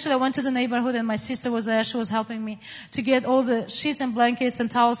 And actually, I went to the neighborhood, and my sister was there. She was helping me to get all the sheets and blankets and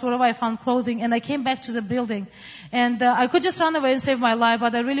towels, wherever I found clothing. And I came back to the building. And I could just run away and save my life,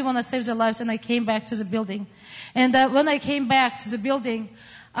 but I really want to save their lives, and I came back to the building. And when I came back to the building,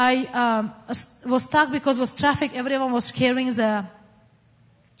 I was stuck because it was traffic. Everyone was carrying the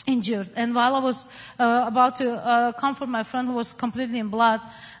injured. And while I was about to comfort my friend who was completely in blood,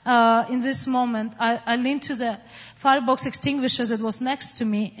 in this moment, I leaned to the firebox extinguisher that was next to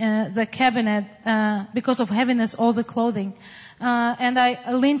me, the cabinet, because of heaviness, all the clothing. And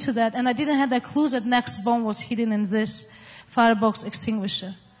I leaned to that, and I didn't have a clue that next bomb was hidden in this firebox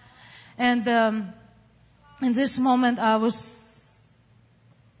extinguisher. And in this moment,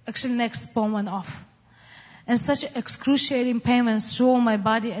 actually next bomb went off. And such excruciating pain went through all my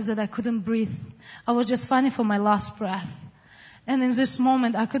body that I couldn't breathe. I was just fighting for my last breath. And in this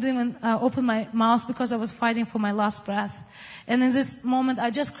moment, I couldn't even open my mouth because I was fighting for my last breath. And in this moment,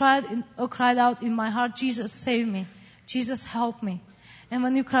 I just cried out in my heart, Jesus, save me. Jesus, help me. And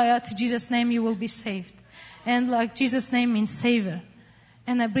when you cry out to Jesus' name, you will be saved. And like Jesus' name means Savior.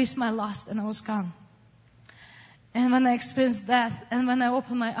 And I breathed my last, and I was gone. And when I experienced death, and when I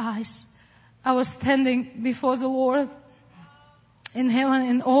opened my eyes, I was standing before the Lord in heaven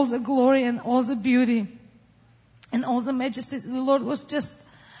in all the glory and all the beauty and all the majesty. The Lord was just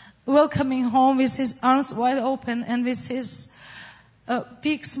welcoming home with his arms wide open and with his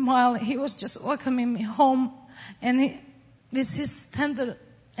big smile. He was just welcoming me home. And with his tender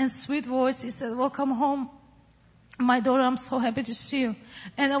and sweet voice, he said, "Welcome home. My daughter, I'm so happy to see you."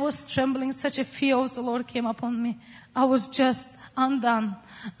 And I was trembling. Such a fear of the Lord came upon me. I was just undone.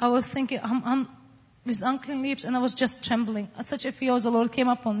 I was thinking, I'm with unclean lips, and I was just trembling. Such a fear of the Lord came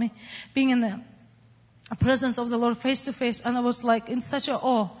upon me, being in the presence of the Lord face to face. And I was like in such a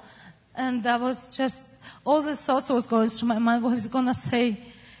awe. And I was just, all the thoughts was going through my mind. What is he going to say?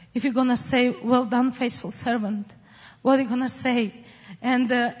 If you're going to say, "Well done, faithful servant," what are you going to say?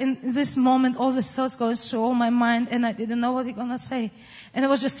 And in this moment, all the thoughts going through all my mind, and I didn't know what he's going to say. And I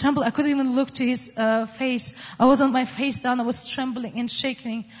was just trembling. I couldn't even look to his face. I was on my face down. I was trembling and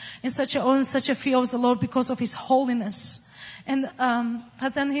shaking in such a awe and such a fear of the Lord because of his holiness. And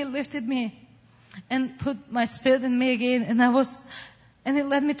but then he lifted me and put my spirit in me again, and he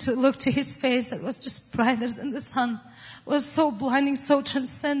led me to look to his face. It was just brighter than the sun. It was so blinding, so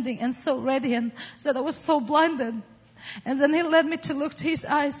transcending, and so radiant that I was so blinded. And then he led me to look to his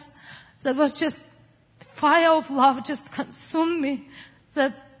eyes. That was just fire of love just consumed me.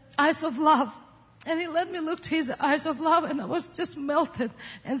 That eyes of love. And he let me look to his eyes of love, and I was just melted.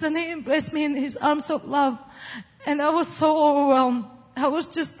 And then he embraced me in his arms of love. And I was so overwhelmed. I was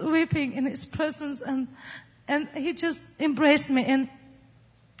just weeping in his presence, and he just embraced me. And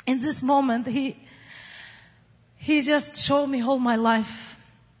in this moment, he just showed me all my life.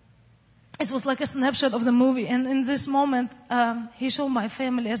 It was like a snapshot of the movie. And in this moment, he showed my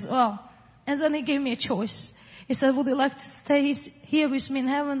family as well. And then he gave me a choice. He said, "Would you like to stay here with me in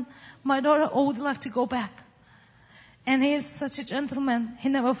heaven, my daughter, or would you like to go back?" And he is such a gentleman. He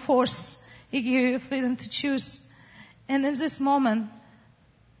never forced. He gave you freedom to choose. And in this moment,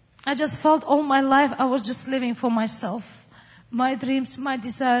 I just felt all my life I was just living for myself. My dreams, my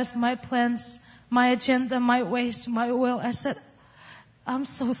desires, my plans, my agenda, my ways, my will. I said, "I'm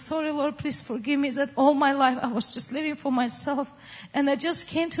so sorry, Lord, please forgive me that all my life I was just living for myself." And I just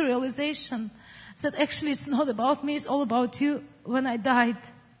came to realization that actually it's not about me, it's all about you when I died.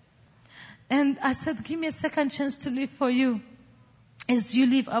 And I said, "Give me a second chance to live for you. As you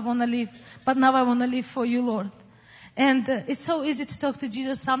live, I want to live. But now I want to live for you, Lord." And it's so easy to talk to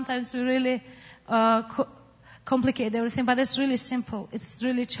Jesus. Sometimes we really complicate everything, but it's really simple. It's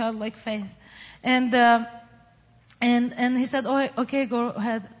really childlike faith. And he said, "Oh, okay, go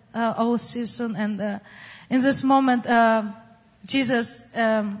ahead. I will see you soon." And in this moment, Jesus,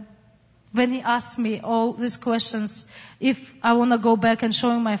 when he asked me all these questions, if I want to go back and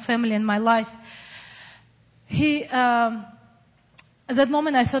showing my family and my life, at that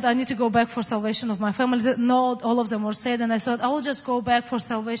moment I thought I need to go back for salvation of my family. Not all of them were saved, and I thought I will just go back for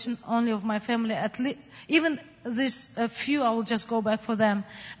salvation only of my family. At least, even this few, I will just go back for them.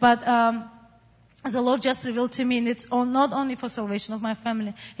 But the Lord just revealed to me, and it's not only for salvation of my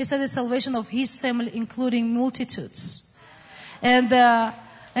family. He said it's salvation of His family, including multitudes. And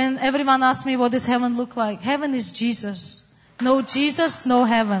everyone asked me, what does heaven look like? Heaven is Jesus. No Jesus, no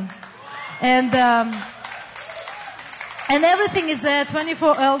heaven. And everything is there,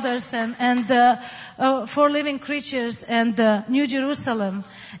 24 elders and 4 living creatures and New Jerusalem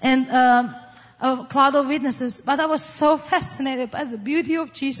and a cloud of witnesses. But I was so fascinated by the beauty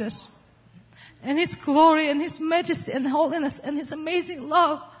of Jesus and His glory and His majesty and holiness and His amazing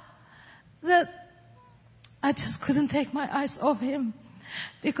love that I just couldn't take my eyes off Him.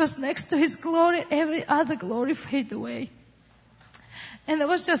 Because next to His glory, every other glory fades away. And I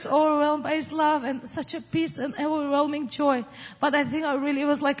was just overwhelmed by His love and such a peace and overwhelming joy. But I think it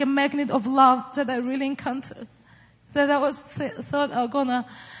was like a magnet of love that I really encountered. That I thought I was going to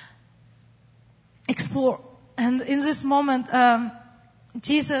explore. And in this moment,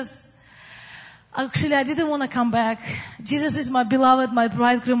 Jesus, actually I didn't want to come back. Jesus is my beloved, my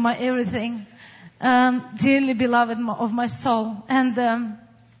bridegroom, my everything. Dearly beloved of my soul. And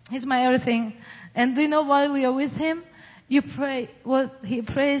He's my everything. And do you know while you're with Him, you pray what He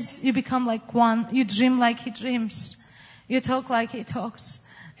prays, you become like one. You dream like He dreams. You talk like He talks.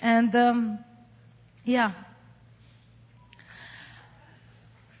 And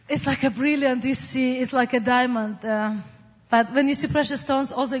it's like a brilliant you see, it's like a diamond. But when you see precious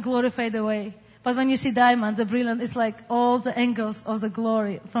stones, all the glory fade away. But when you see diamond, the brilliant, it's like all the angles of the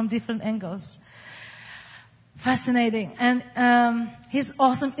glory from different angles. Fascinating. And He's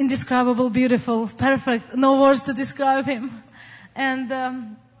awesome, indescribable, beautiful, perfect. No words to describe Him. And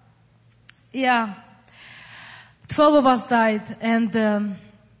 12 of us died, and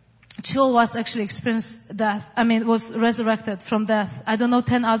 2 of us actually experienced death. Was resurrected from death. I don't know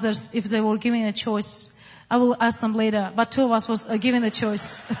 10 others if they were given a choice I will ask them later. But 2 of us was given a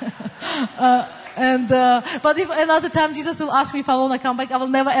choice. But if another time Jesus will ask me if I want to come back, I will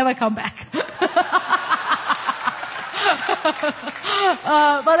never ever come back.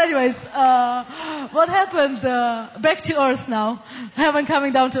 But anyways, what happened? Back to earth now. Heaven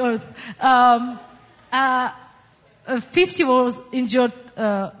coming down to earth. 50 was injured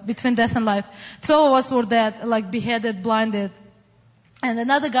between death and life. 12 of us were dead, like beheaded, blinded. And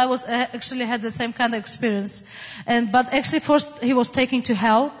another guy was actually had the same kind of experience. But actually first he was taken to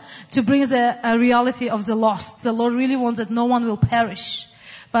hell to bring the reality of the lost. The Lord really wants that no one will perish,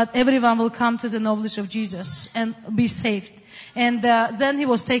 but everyone will come to the knowledge of Jesus and be saved. And then he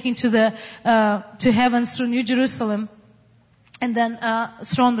was taken to heaven through New Jerusalem, and then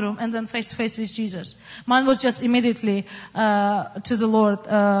throne room, and then face to face with Jesus. Mine was just immediately to the Lord,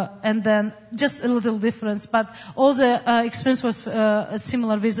 and then just a little difference. But all the experience was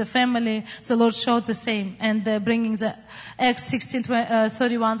similar with the family. The Lord showed the same, and bringing the Acts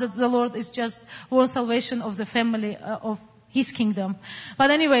 16:31 that the Lord is just one salvation of the family of His kingdom. But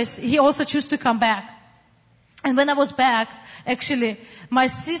anyways, He also chose to come back. And when I was back, actually, my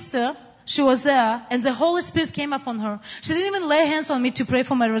sister, she was there, and the Holy Spirit came upon her. She didn't even lay hands on me to pray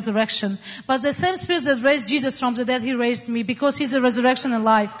for my resurrection. But the same Spirit that raised Jesus from the dead, He raised me, because He's the resurrection and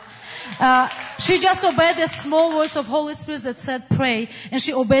life. She just obeyed the small voice of Holy Spirit that said pray, and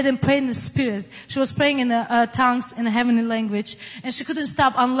she obeyed and prayed in the Spirit. She was praying in tongues in a heavenly language, and she couldn't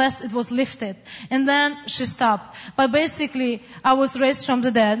stop unless it was lifted. And then she stopped. But basically, I was raised from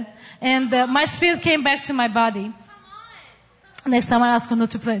the dead, and my spirit came back to my body. Next time I ask her not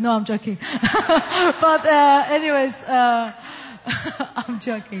to pray. No, I'm joking. But anyways, I'm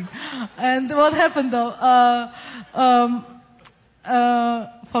joking. And what happened though?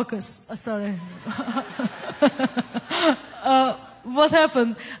 Focus. Sorry. What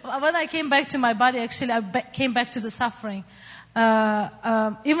happened? When I came back to my body, actually, I came back to the suffering.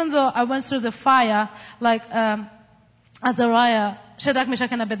 Even though I went through the fire, like Azariah, Shadrach,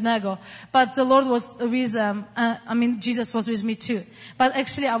 Meshach, and Abednego. But the Lord was with them. Jesus was with me too. But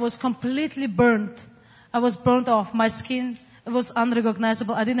actually, I was completely burnt. I was burnt off. My skin, it was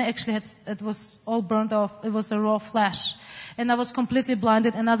unrecognizable. I didn't actually it was all burnt off. It was a raw flesh. And I was completely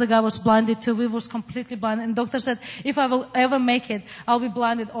blinded. Another guy was blinded too. We was completely blinded. And the doctor said, if I will ever make it, I'll be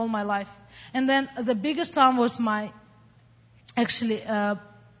blinded all my life. And then the biggest one was I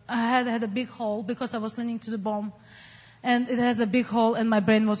had a big hole because I was leaning to the bomb. And it has a big hole, and my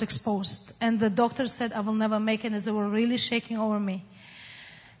brain was exposed. And the doctor said I will never make it, and they were really shaking over me.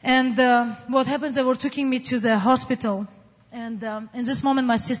 And what happened, they were taking me to the hospital. And in this moment,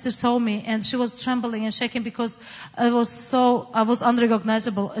 my sister saw me, and she was trembling and shaking because I was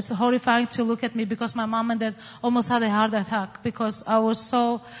unrecognizable. It's horrifying to look at me because my mom and dad almost had a heart attack because I was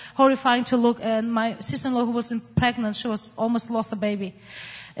so horrifying to look. And my sister-in-law, who was pregnant, she was almost lost a baby.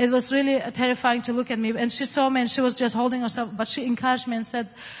 It was really terrifying to look at me. And she saw me, and she was just holding herself. But she encouraged me and said,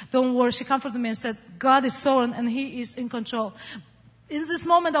 don't worry. She comforted me and said, God is sovereign, and He is in control. In this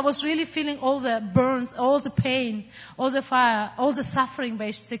moment, I was really feeling all the burns, all the pain, all the fire, all the suffering,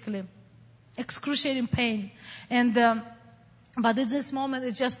 basically. Excruciating pain. And but in this moment,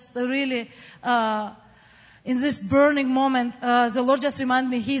 it just really... in this burning moment, the Lord just reminded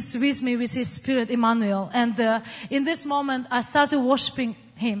me He's with me with His Spirit, Emmanuel. And in this moment, I started worshiping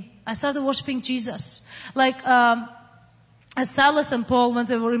Him. I started worshiping Jesus. Like as Silas and Paul, when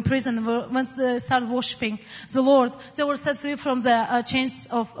they were in prison, when they started worshiping the Lord, they were set free from the chains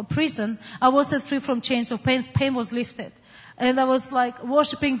of prison. I was set free from chains of pain. Pain was lifted. And I was like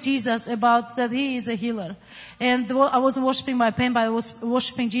worshiping Jesus about that He is a healer. And I wasn't worshiping my pain, but I was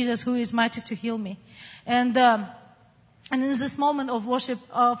worshiping Jesus, who is mighty to heal me. And in this moment of worship,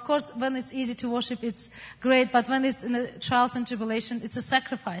 of course, when it's easy to worship, it's great. But when it's in a trials and tribulation, it's a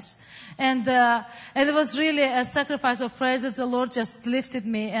sacrifice. And it was really a sacrifice of praise that the Lord just lifted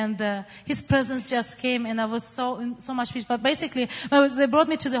me, and His presence just came, and I was in so much peace. But basically, when they brought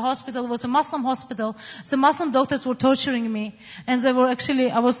me to the hospital, it was a Muslim hospital. The Muslim doctors were torturing me, and they were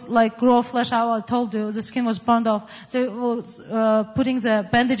I was like raw flesh. How I told you, the skin was burned off. They were putting the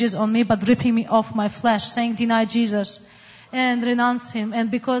bandages on me, but ripping me off my flesh, saying, deny Jesus and renounce Him.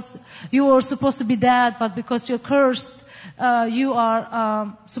 And because you were supposed to be dead, but because you're cursed, you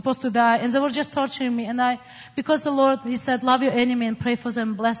are supposed to die. And they were just torturing me. And because the Lord, He said, love your enemy and pray for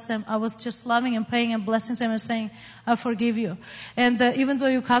them, bless them. I was just loving and praying and blessing them and saying, I forgive you. And even though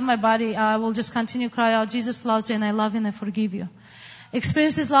you cut my body, I will just continue to cry out, Jesus loves you and I love you and I forgive you.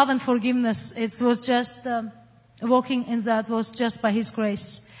 Experience His love and forgiveness. It was just walking in that was just by His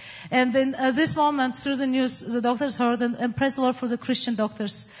grace. And then at this moment, through the news, the doctors heard, and praise the Lord for the Christian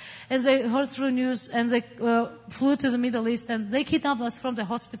doctors. And they heard through news, and they flew to the Middle East, and they kidnapped us from the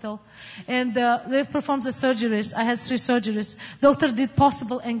hospital. And they performed the surgeries. I had 3 surgeries. Doctor did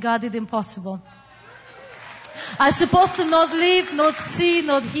possible, and God did impossible. I'm supposed to not live, not see,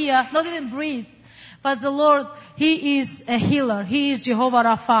 not hear, not even breathe. But the Lord, He is a healer. He is Jehovah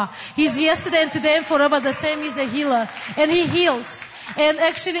Rapha. He's yesterday and today and forever the same. He's a healer. And He heals. And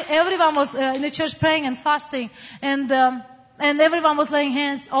actually everyone was in the church praying and fasting. And everyone was laying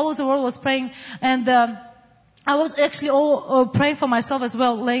hands. All of the world was praying. And I was actually praying for myself as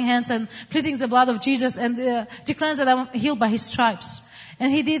well, laying hands and pleading the blood of Jesus and declaring that I'm healed by His stripes.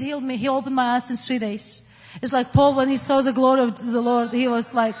 And He did heal me. He opened my eyes in 3 days. It's like Paul, when he saw the glory of the Lord, he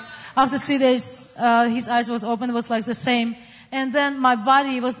was like, after 3 days, his eyes was open. It was like the same. And then my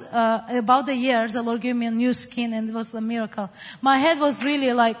body was, about a year, the Lord gave me a new skin, and it was a miracle. My head was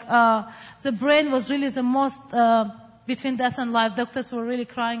really like, the brain was really the most, between death and life. Doctors were really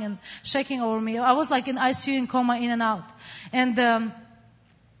crying and shaking over me. I was like in ICU, in coma, in and out. And,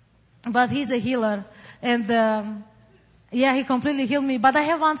 but He's a healer. And, He completely healed me. But I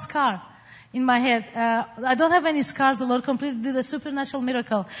have one scar in my head. I don't have any scars. The Lord completely did a supernatural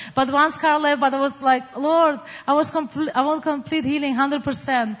miracle. But one scar left, but I was like, Lord, I want complete healing,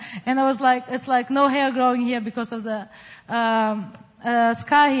 100%. And I was like, it's like no hair growing here because of the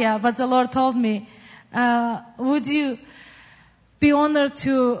scar here. But the Lord told me, would you be honored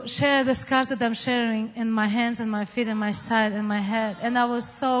to share the scars that I'm sharing in my hands and my feet and my side and my head? And I was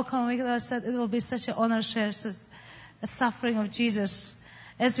so convicted. I said, it will be such an honor to share the suffering of Jesus.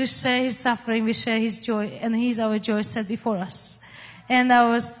 As we share His suffering, we share His joy, and He is our joy set before us. And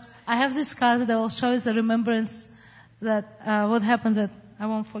I have this scar that I will show you the remembrance that what happened that I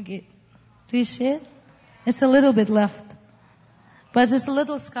won't forget. Do you see it? It's a little bit left. But it's a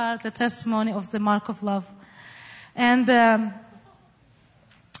little scar, the testimony of the mark of love. And, but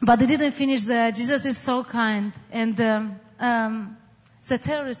it didn't finish there. Jesus is so kind. And the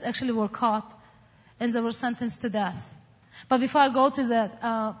terrorists actually were caught, and they were sentenced to death. But before I go to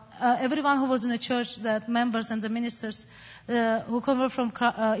that, everyone who was in the church, the members and the ministers who converted from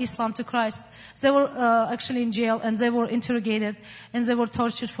Islam to Christ, they were actually in jail, and they were interrogated, and they were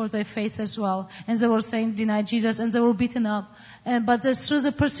tortured for their faith as well. And they were saying, deny Jesus, and they were beaten up. But through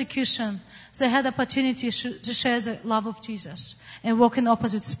the persecution, they had opportunity to share the love of Jesus and walk in the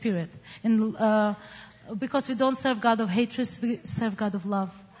opposite spirit. And because we don't serve God of hatred, we serve God of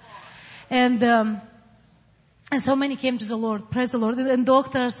love. And so many came to the Lord, praise the Lord, and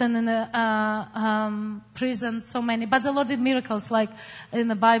doctors and in the prison, so many. But the Lord did miracles, like in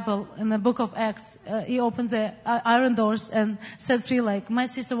the Bible, in the book of Acts. He opened the iron doors and set free. Like my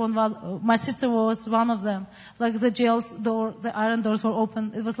sister was one of them. Like the jail's door, the iron doors were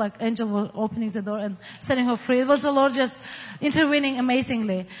open. It was like angels were opening the door and setting her free. It was the Lord just intervening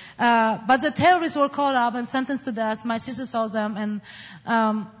amazingly. But the terrorists were caught up and sentenced to death. My sister saw them, and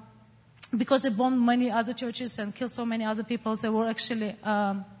because they bombed many other churches and killed so many other people, they were actually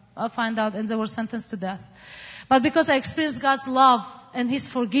found out, and they were sentenced to death. But because I experienced God's love and His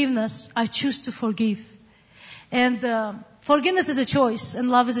forgiveness, I choose to forgive. And forgiveness is a choice, and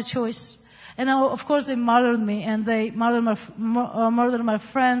love is a choice. And of course they murdered me, and they murdered my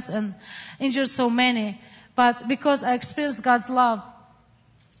friends and injured so many. But because I experienced God's love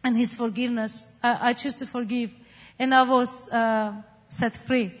and His forgiveness, I choose to forgive. And I was set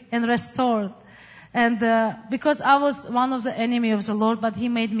free and restored. And because I was one of the enemy of the Lord, but He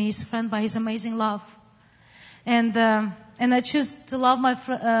made me His friend by His amazing love. And I choose to love my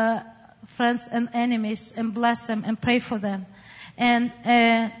friends and enemies and bless them and pray for them. And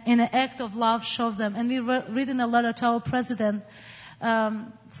in an act of love, show them. And we read in a letter to our president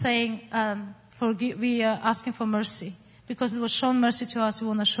saying, we are asking for mercy. Because it was shown mercy to us, we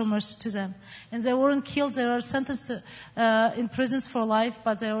want to show mercy to them. And they weren't killed. They were sentenced to, in prisons for life,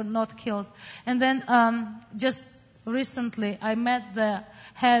 but they were not killed. And then just recently, I met the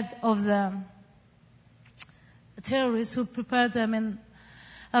head of the terrorists who prepared them in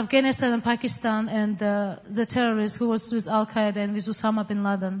Afghanistan and Pakistan, and the terrorist who was with Al-Qaeda and with Osama bin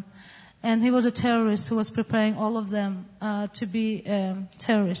Laden. And he was a terrorist who was preparing all of them to be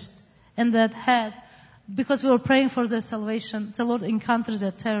terrorists. And that head, because we were praying for their salvation, the Lord encountered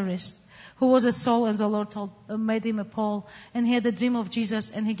that terrorist who was a soul, and the Lord made him a Paul, and he had a dream of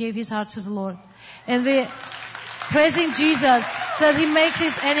Jesus, and he gave his heart to the Lord. And we praising Jesus that He makes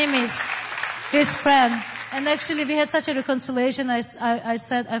His enemies His friend. And actually we had such a reconciliation. I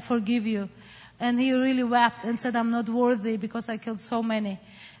said, I forgive you. And he really wept and said, I'm not worthy because I killed so many.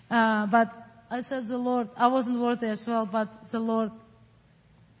 But I said, the Lord, I wasn't worthy as well, but the Lord,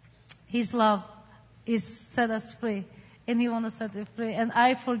 His love is set us free. And He wants to set you free. And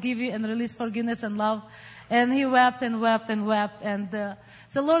I forgive you and release forgiveness and love. And he wept and wept and wept. And the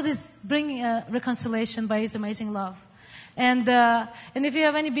Lord is bringing a reconciliation by His amazing love. And if you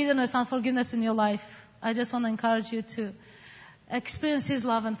have any bitterness, unforgiveness in your life, I just want to encourage you to experience His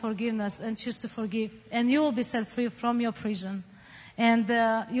love and forgiveness and choose to forgive. And you will be set free from your prison. And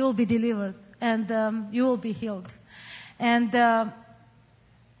you will be delivered. And you will be healed. And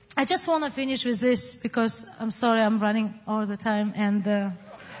I just want to finish with this because I'm sorry I'm running all the time. And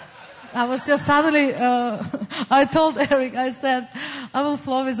I was just suddenly, I told Eric, I said, I will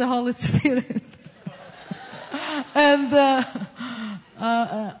flow with the Holy Spirit. And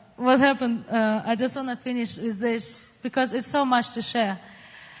what happened, I just want to finish with this because it's so much to share.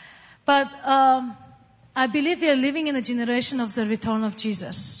 But I believe we are living in a generation of the return of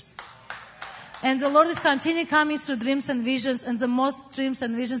Jesus. And the Lord is continuing coming through dreams and visions, and the most dreams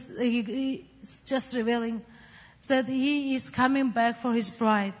and visions, He is just revealing that He is coming back for His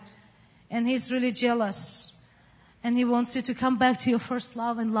bride. And He's really jealous. And He wants you to come back to your first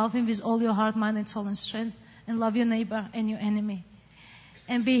love and love Him with all your heart, mind, and soul and strength. And love your neighbor and your enemy.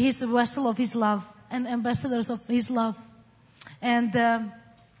 And be His vessel of His love and ambassadors of His love. And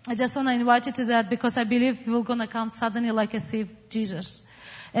I just want to invite you to that because I believe He will going to come suddenly like a thief, Jesus.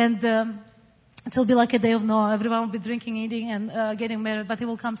 And it will be like a day of Noah. Everyone will be drinking, eating, and getting married, but He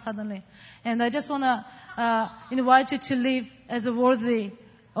will come suddenly. And I just want to invite you to live as a worthy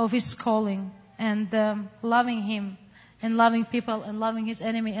of His calling and loving Him and loving people and loving His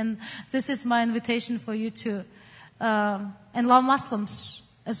enemy. And this is my invitation for you to and love Muslims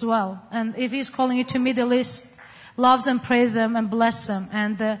as well. And if He's calling you to Middle East, love them, pray them, and bless them.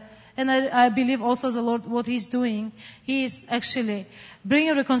 And I believe also the Lord, what He's doing, He is actually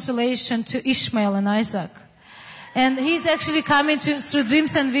bringing reconciliation to Ishmael and Isaac. And He's actually coming through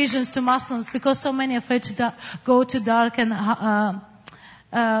dreams and visions to Muslims because so many are afraid to go to dark and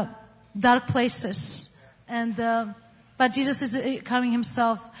dark places. But Jesus is coming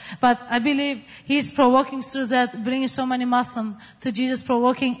Himself. But I believe He's provoking through that, bringing so many Muslims to Jesus,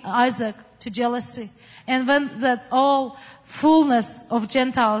 provoking Isaac to jealousy. And when that all fullness of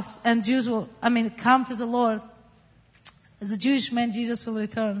Gentiles and Jews will, come to the Lord, as a Jewish man, Jesus will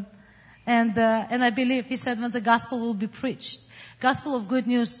return. And I believe, He said, when the gospel will be preached, gospel of good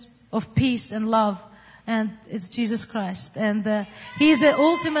news, of peace and love, and it's Jesus Christ. And He is the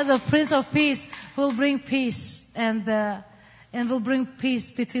ultimate of Prince of Peace who will bring peace and will bring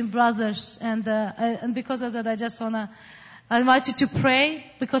peace between brothers. And because of that, I just want to invite you to pray,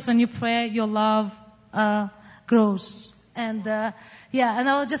 because when you pray, your love grows. And and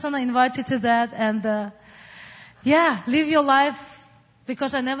I just want to invite you to that. And live your life,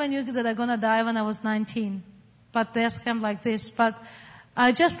 because I never knew that I'm going to die when I was 19. But death came like this. But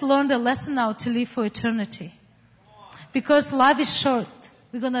I just learned a lesson now to live for eternity. Because life is short.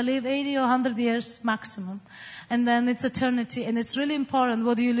 We're going to live 80 or 100 years maximum. And then it's eternity. And it's really important.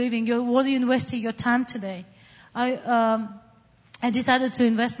 What are you living? What are you investing your time today? I decided to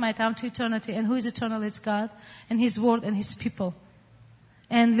invest my time to eternity. And who is eternal? It's God and His Word and His people.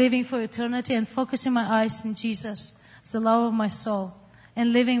 And living for eternity and focusing my eyes in Jesus, the love of my soul.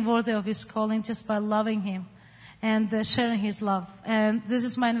 And living worthy of His calling just by loving Him and sharing His love. And this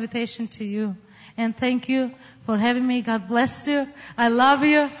is my invitation to you. And thank you for having me. God bless you. I love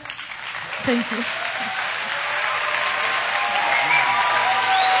you. Thank you.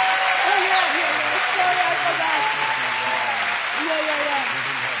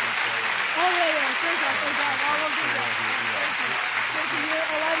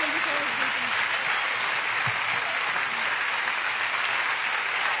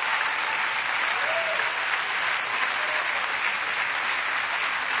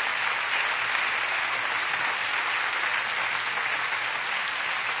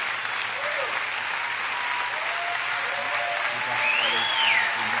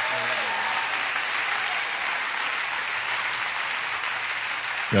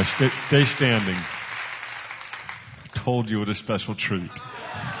 Yeah, stay standing. I told you what a special treat.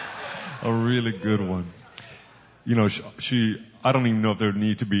 A really good one. You know, I don't even know if there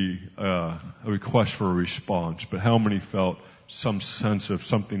need to be a request for a response, but how many felt some sense of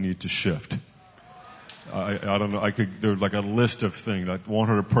something need to shift? I don't know. There's like a list of things. I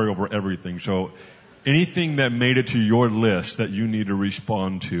want her to pray over everything. So anything that made it to your list that you need to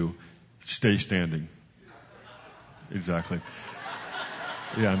respond to, stay standing. Exactly.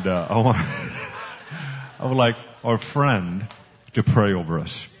 And I would like our friend to pray over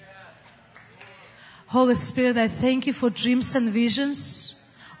us. Holy Spirit, I thank you for dreams and visions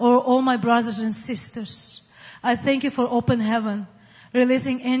all my brothers and sisters. I thank you for open heaven,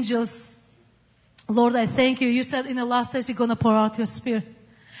 releasing angels. Lord, I thank you. You said in the last days you're going to pour out your Spirit.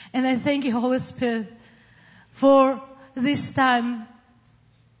 And I thank you, Holy Spirit, for this time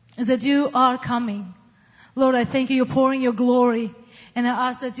that you are coming. Lord, I thank you, you're pouring your glory. And I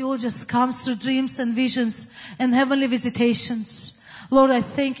ask that you will just come through dreams and visions and heavenly visitations. Lord, I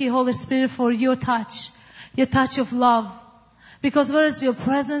thank you, Holy Spirit, for your touch of love. Because where is your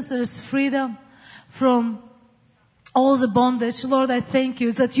presence, there is freedom from all the bondage. Lord, I thank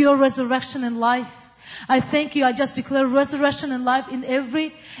you that your resurrection and life. I thank you. I just declare resurrection and life in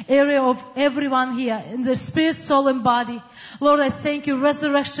every area of everyone here, in the spirit, soul, and body. Lord, I thank you,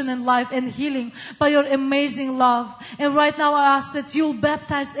 resurrection and life and healing by your amazing love. And right now I ask that you'll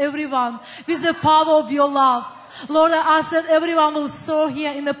baptize everyone with the power of your love. Lord, I ask that everyone will soar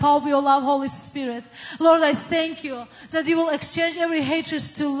here in the power of your love, Holy Spirit. Lord, I thank you that you will exchange every hatred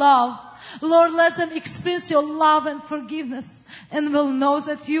to love. Lord, let them experience your love and forgiveness and will know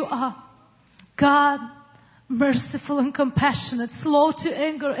that you are God, merciful and compassionate, slow to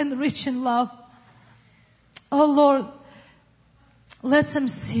anger and rich in love. Oh Lord, let them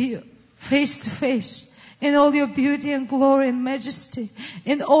see you face to face in all your beauty and glory and majesty,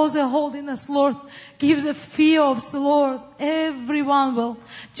 in all the holiness, Lord. Give the fear of the Lord. Everyone will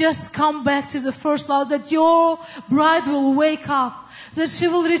just come back to the first love, that your bride will wake up, that she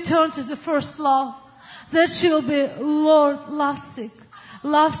will return to the first love, that she will be, Lord, lovesick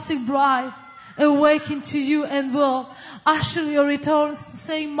bride, awaken to you and will usher your return,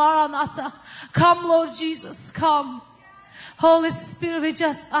 saying, Maranatha, come Lord Jesus, come. Holy Spirit, we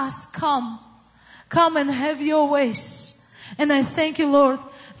just ask, come and have your ways. And I thank you, Lord,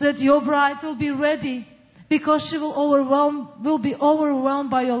 that your bride will be ready, because she will be overwhelmed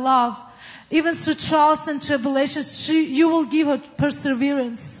by your love. Even through trials and tribulations, you will give her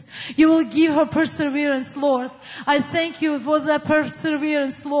perseverance. You will give her perseverance, Lord. I thank you for that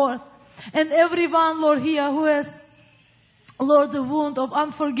perseverance, Lord. And everyone, Lord, here who has, Lord, the wound of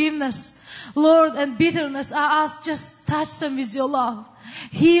unforgiveness, Lord, and bitterness, I ask, just touch them with your love.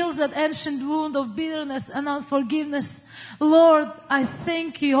 Heal that ancient wound of bitterness and unforgiveness. Lord, I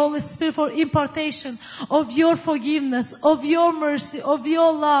thank you, Holy Spirit, for impartation of your forgiveness, of your mercy, of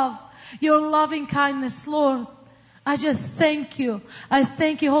your love, your loving kindness, Lord. I just thank you. I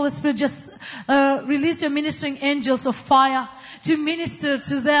thank you, Holy Spirit. Just release your ministering angels of fire to minister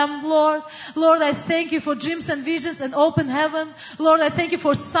to them, Lord. Lord, I thank you for dreams and visions and open heaven. Lord, I thank you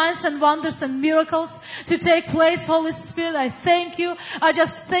for signs and wonders and miracles to take place, Holy Spirit. I thank you. I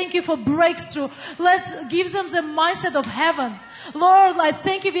just thank you for breakthrough. Let's give them the mindset of heaven. Lord, I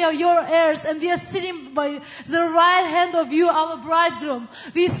thank you, we are your heirs and we are sitting by the right hand of you, our bridegroom.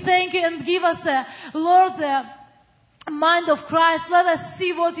 We thank you and give us the mind of Christ. Let us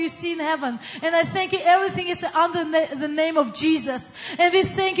see what you see in heaven. And I thank you, everything is under the name of Jesus. And we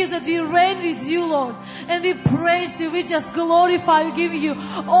thank you that we reign with you, Lord. And we praise you. We just glorify you, give you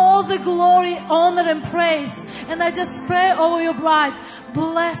all the glory, honor, and praise. And I just pray over your bride.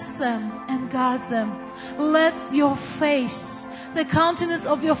 Bless them and guard them. Let your face, the countenance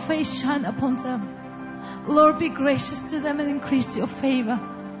of your face, shine upon them. Lord, be gracious to them and increase your favor.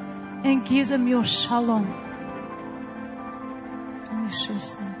 And give them your shalom. In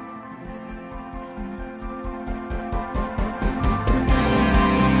Yeshua's name.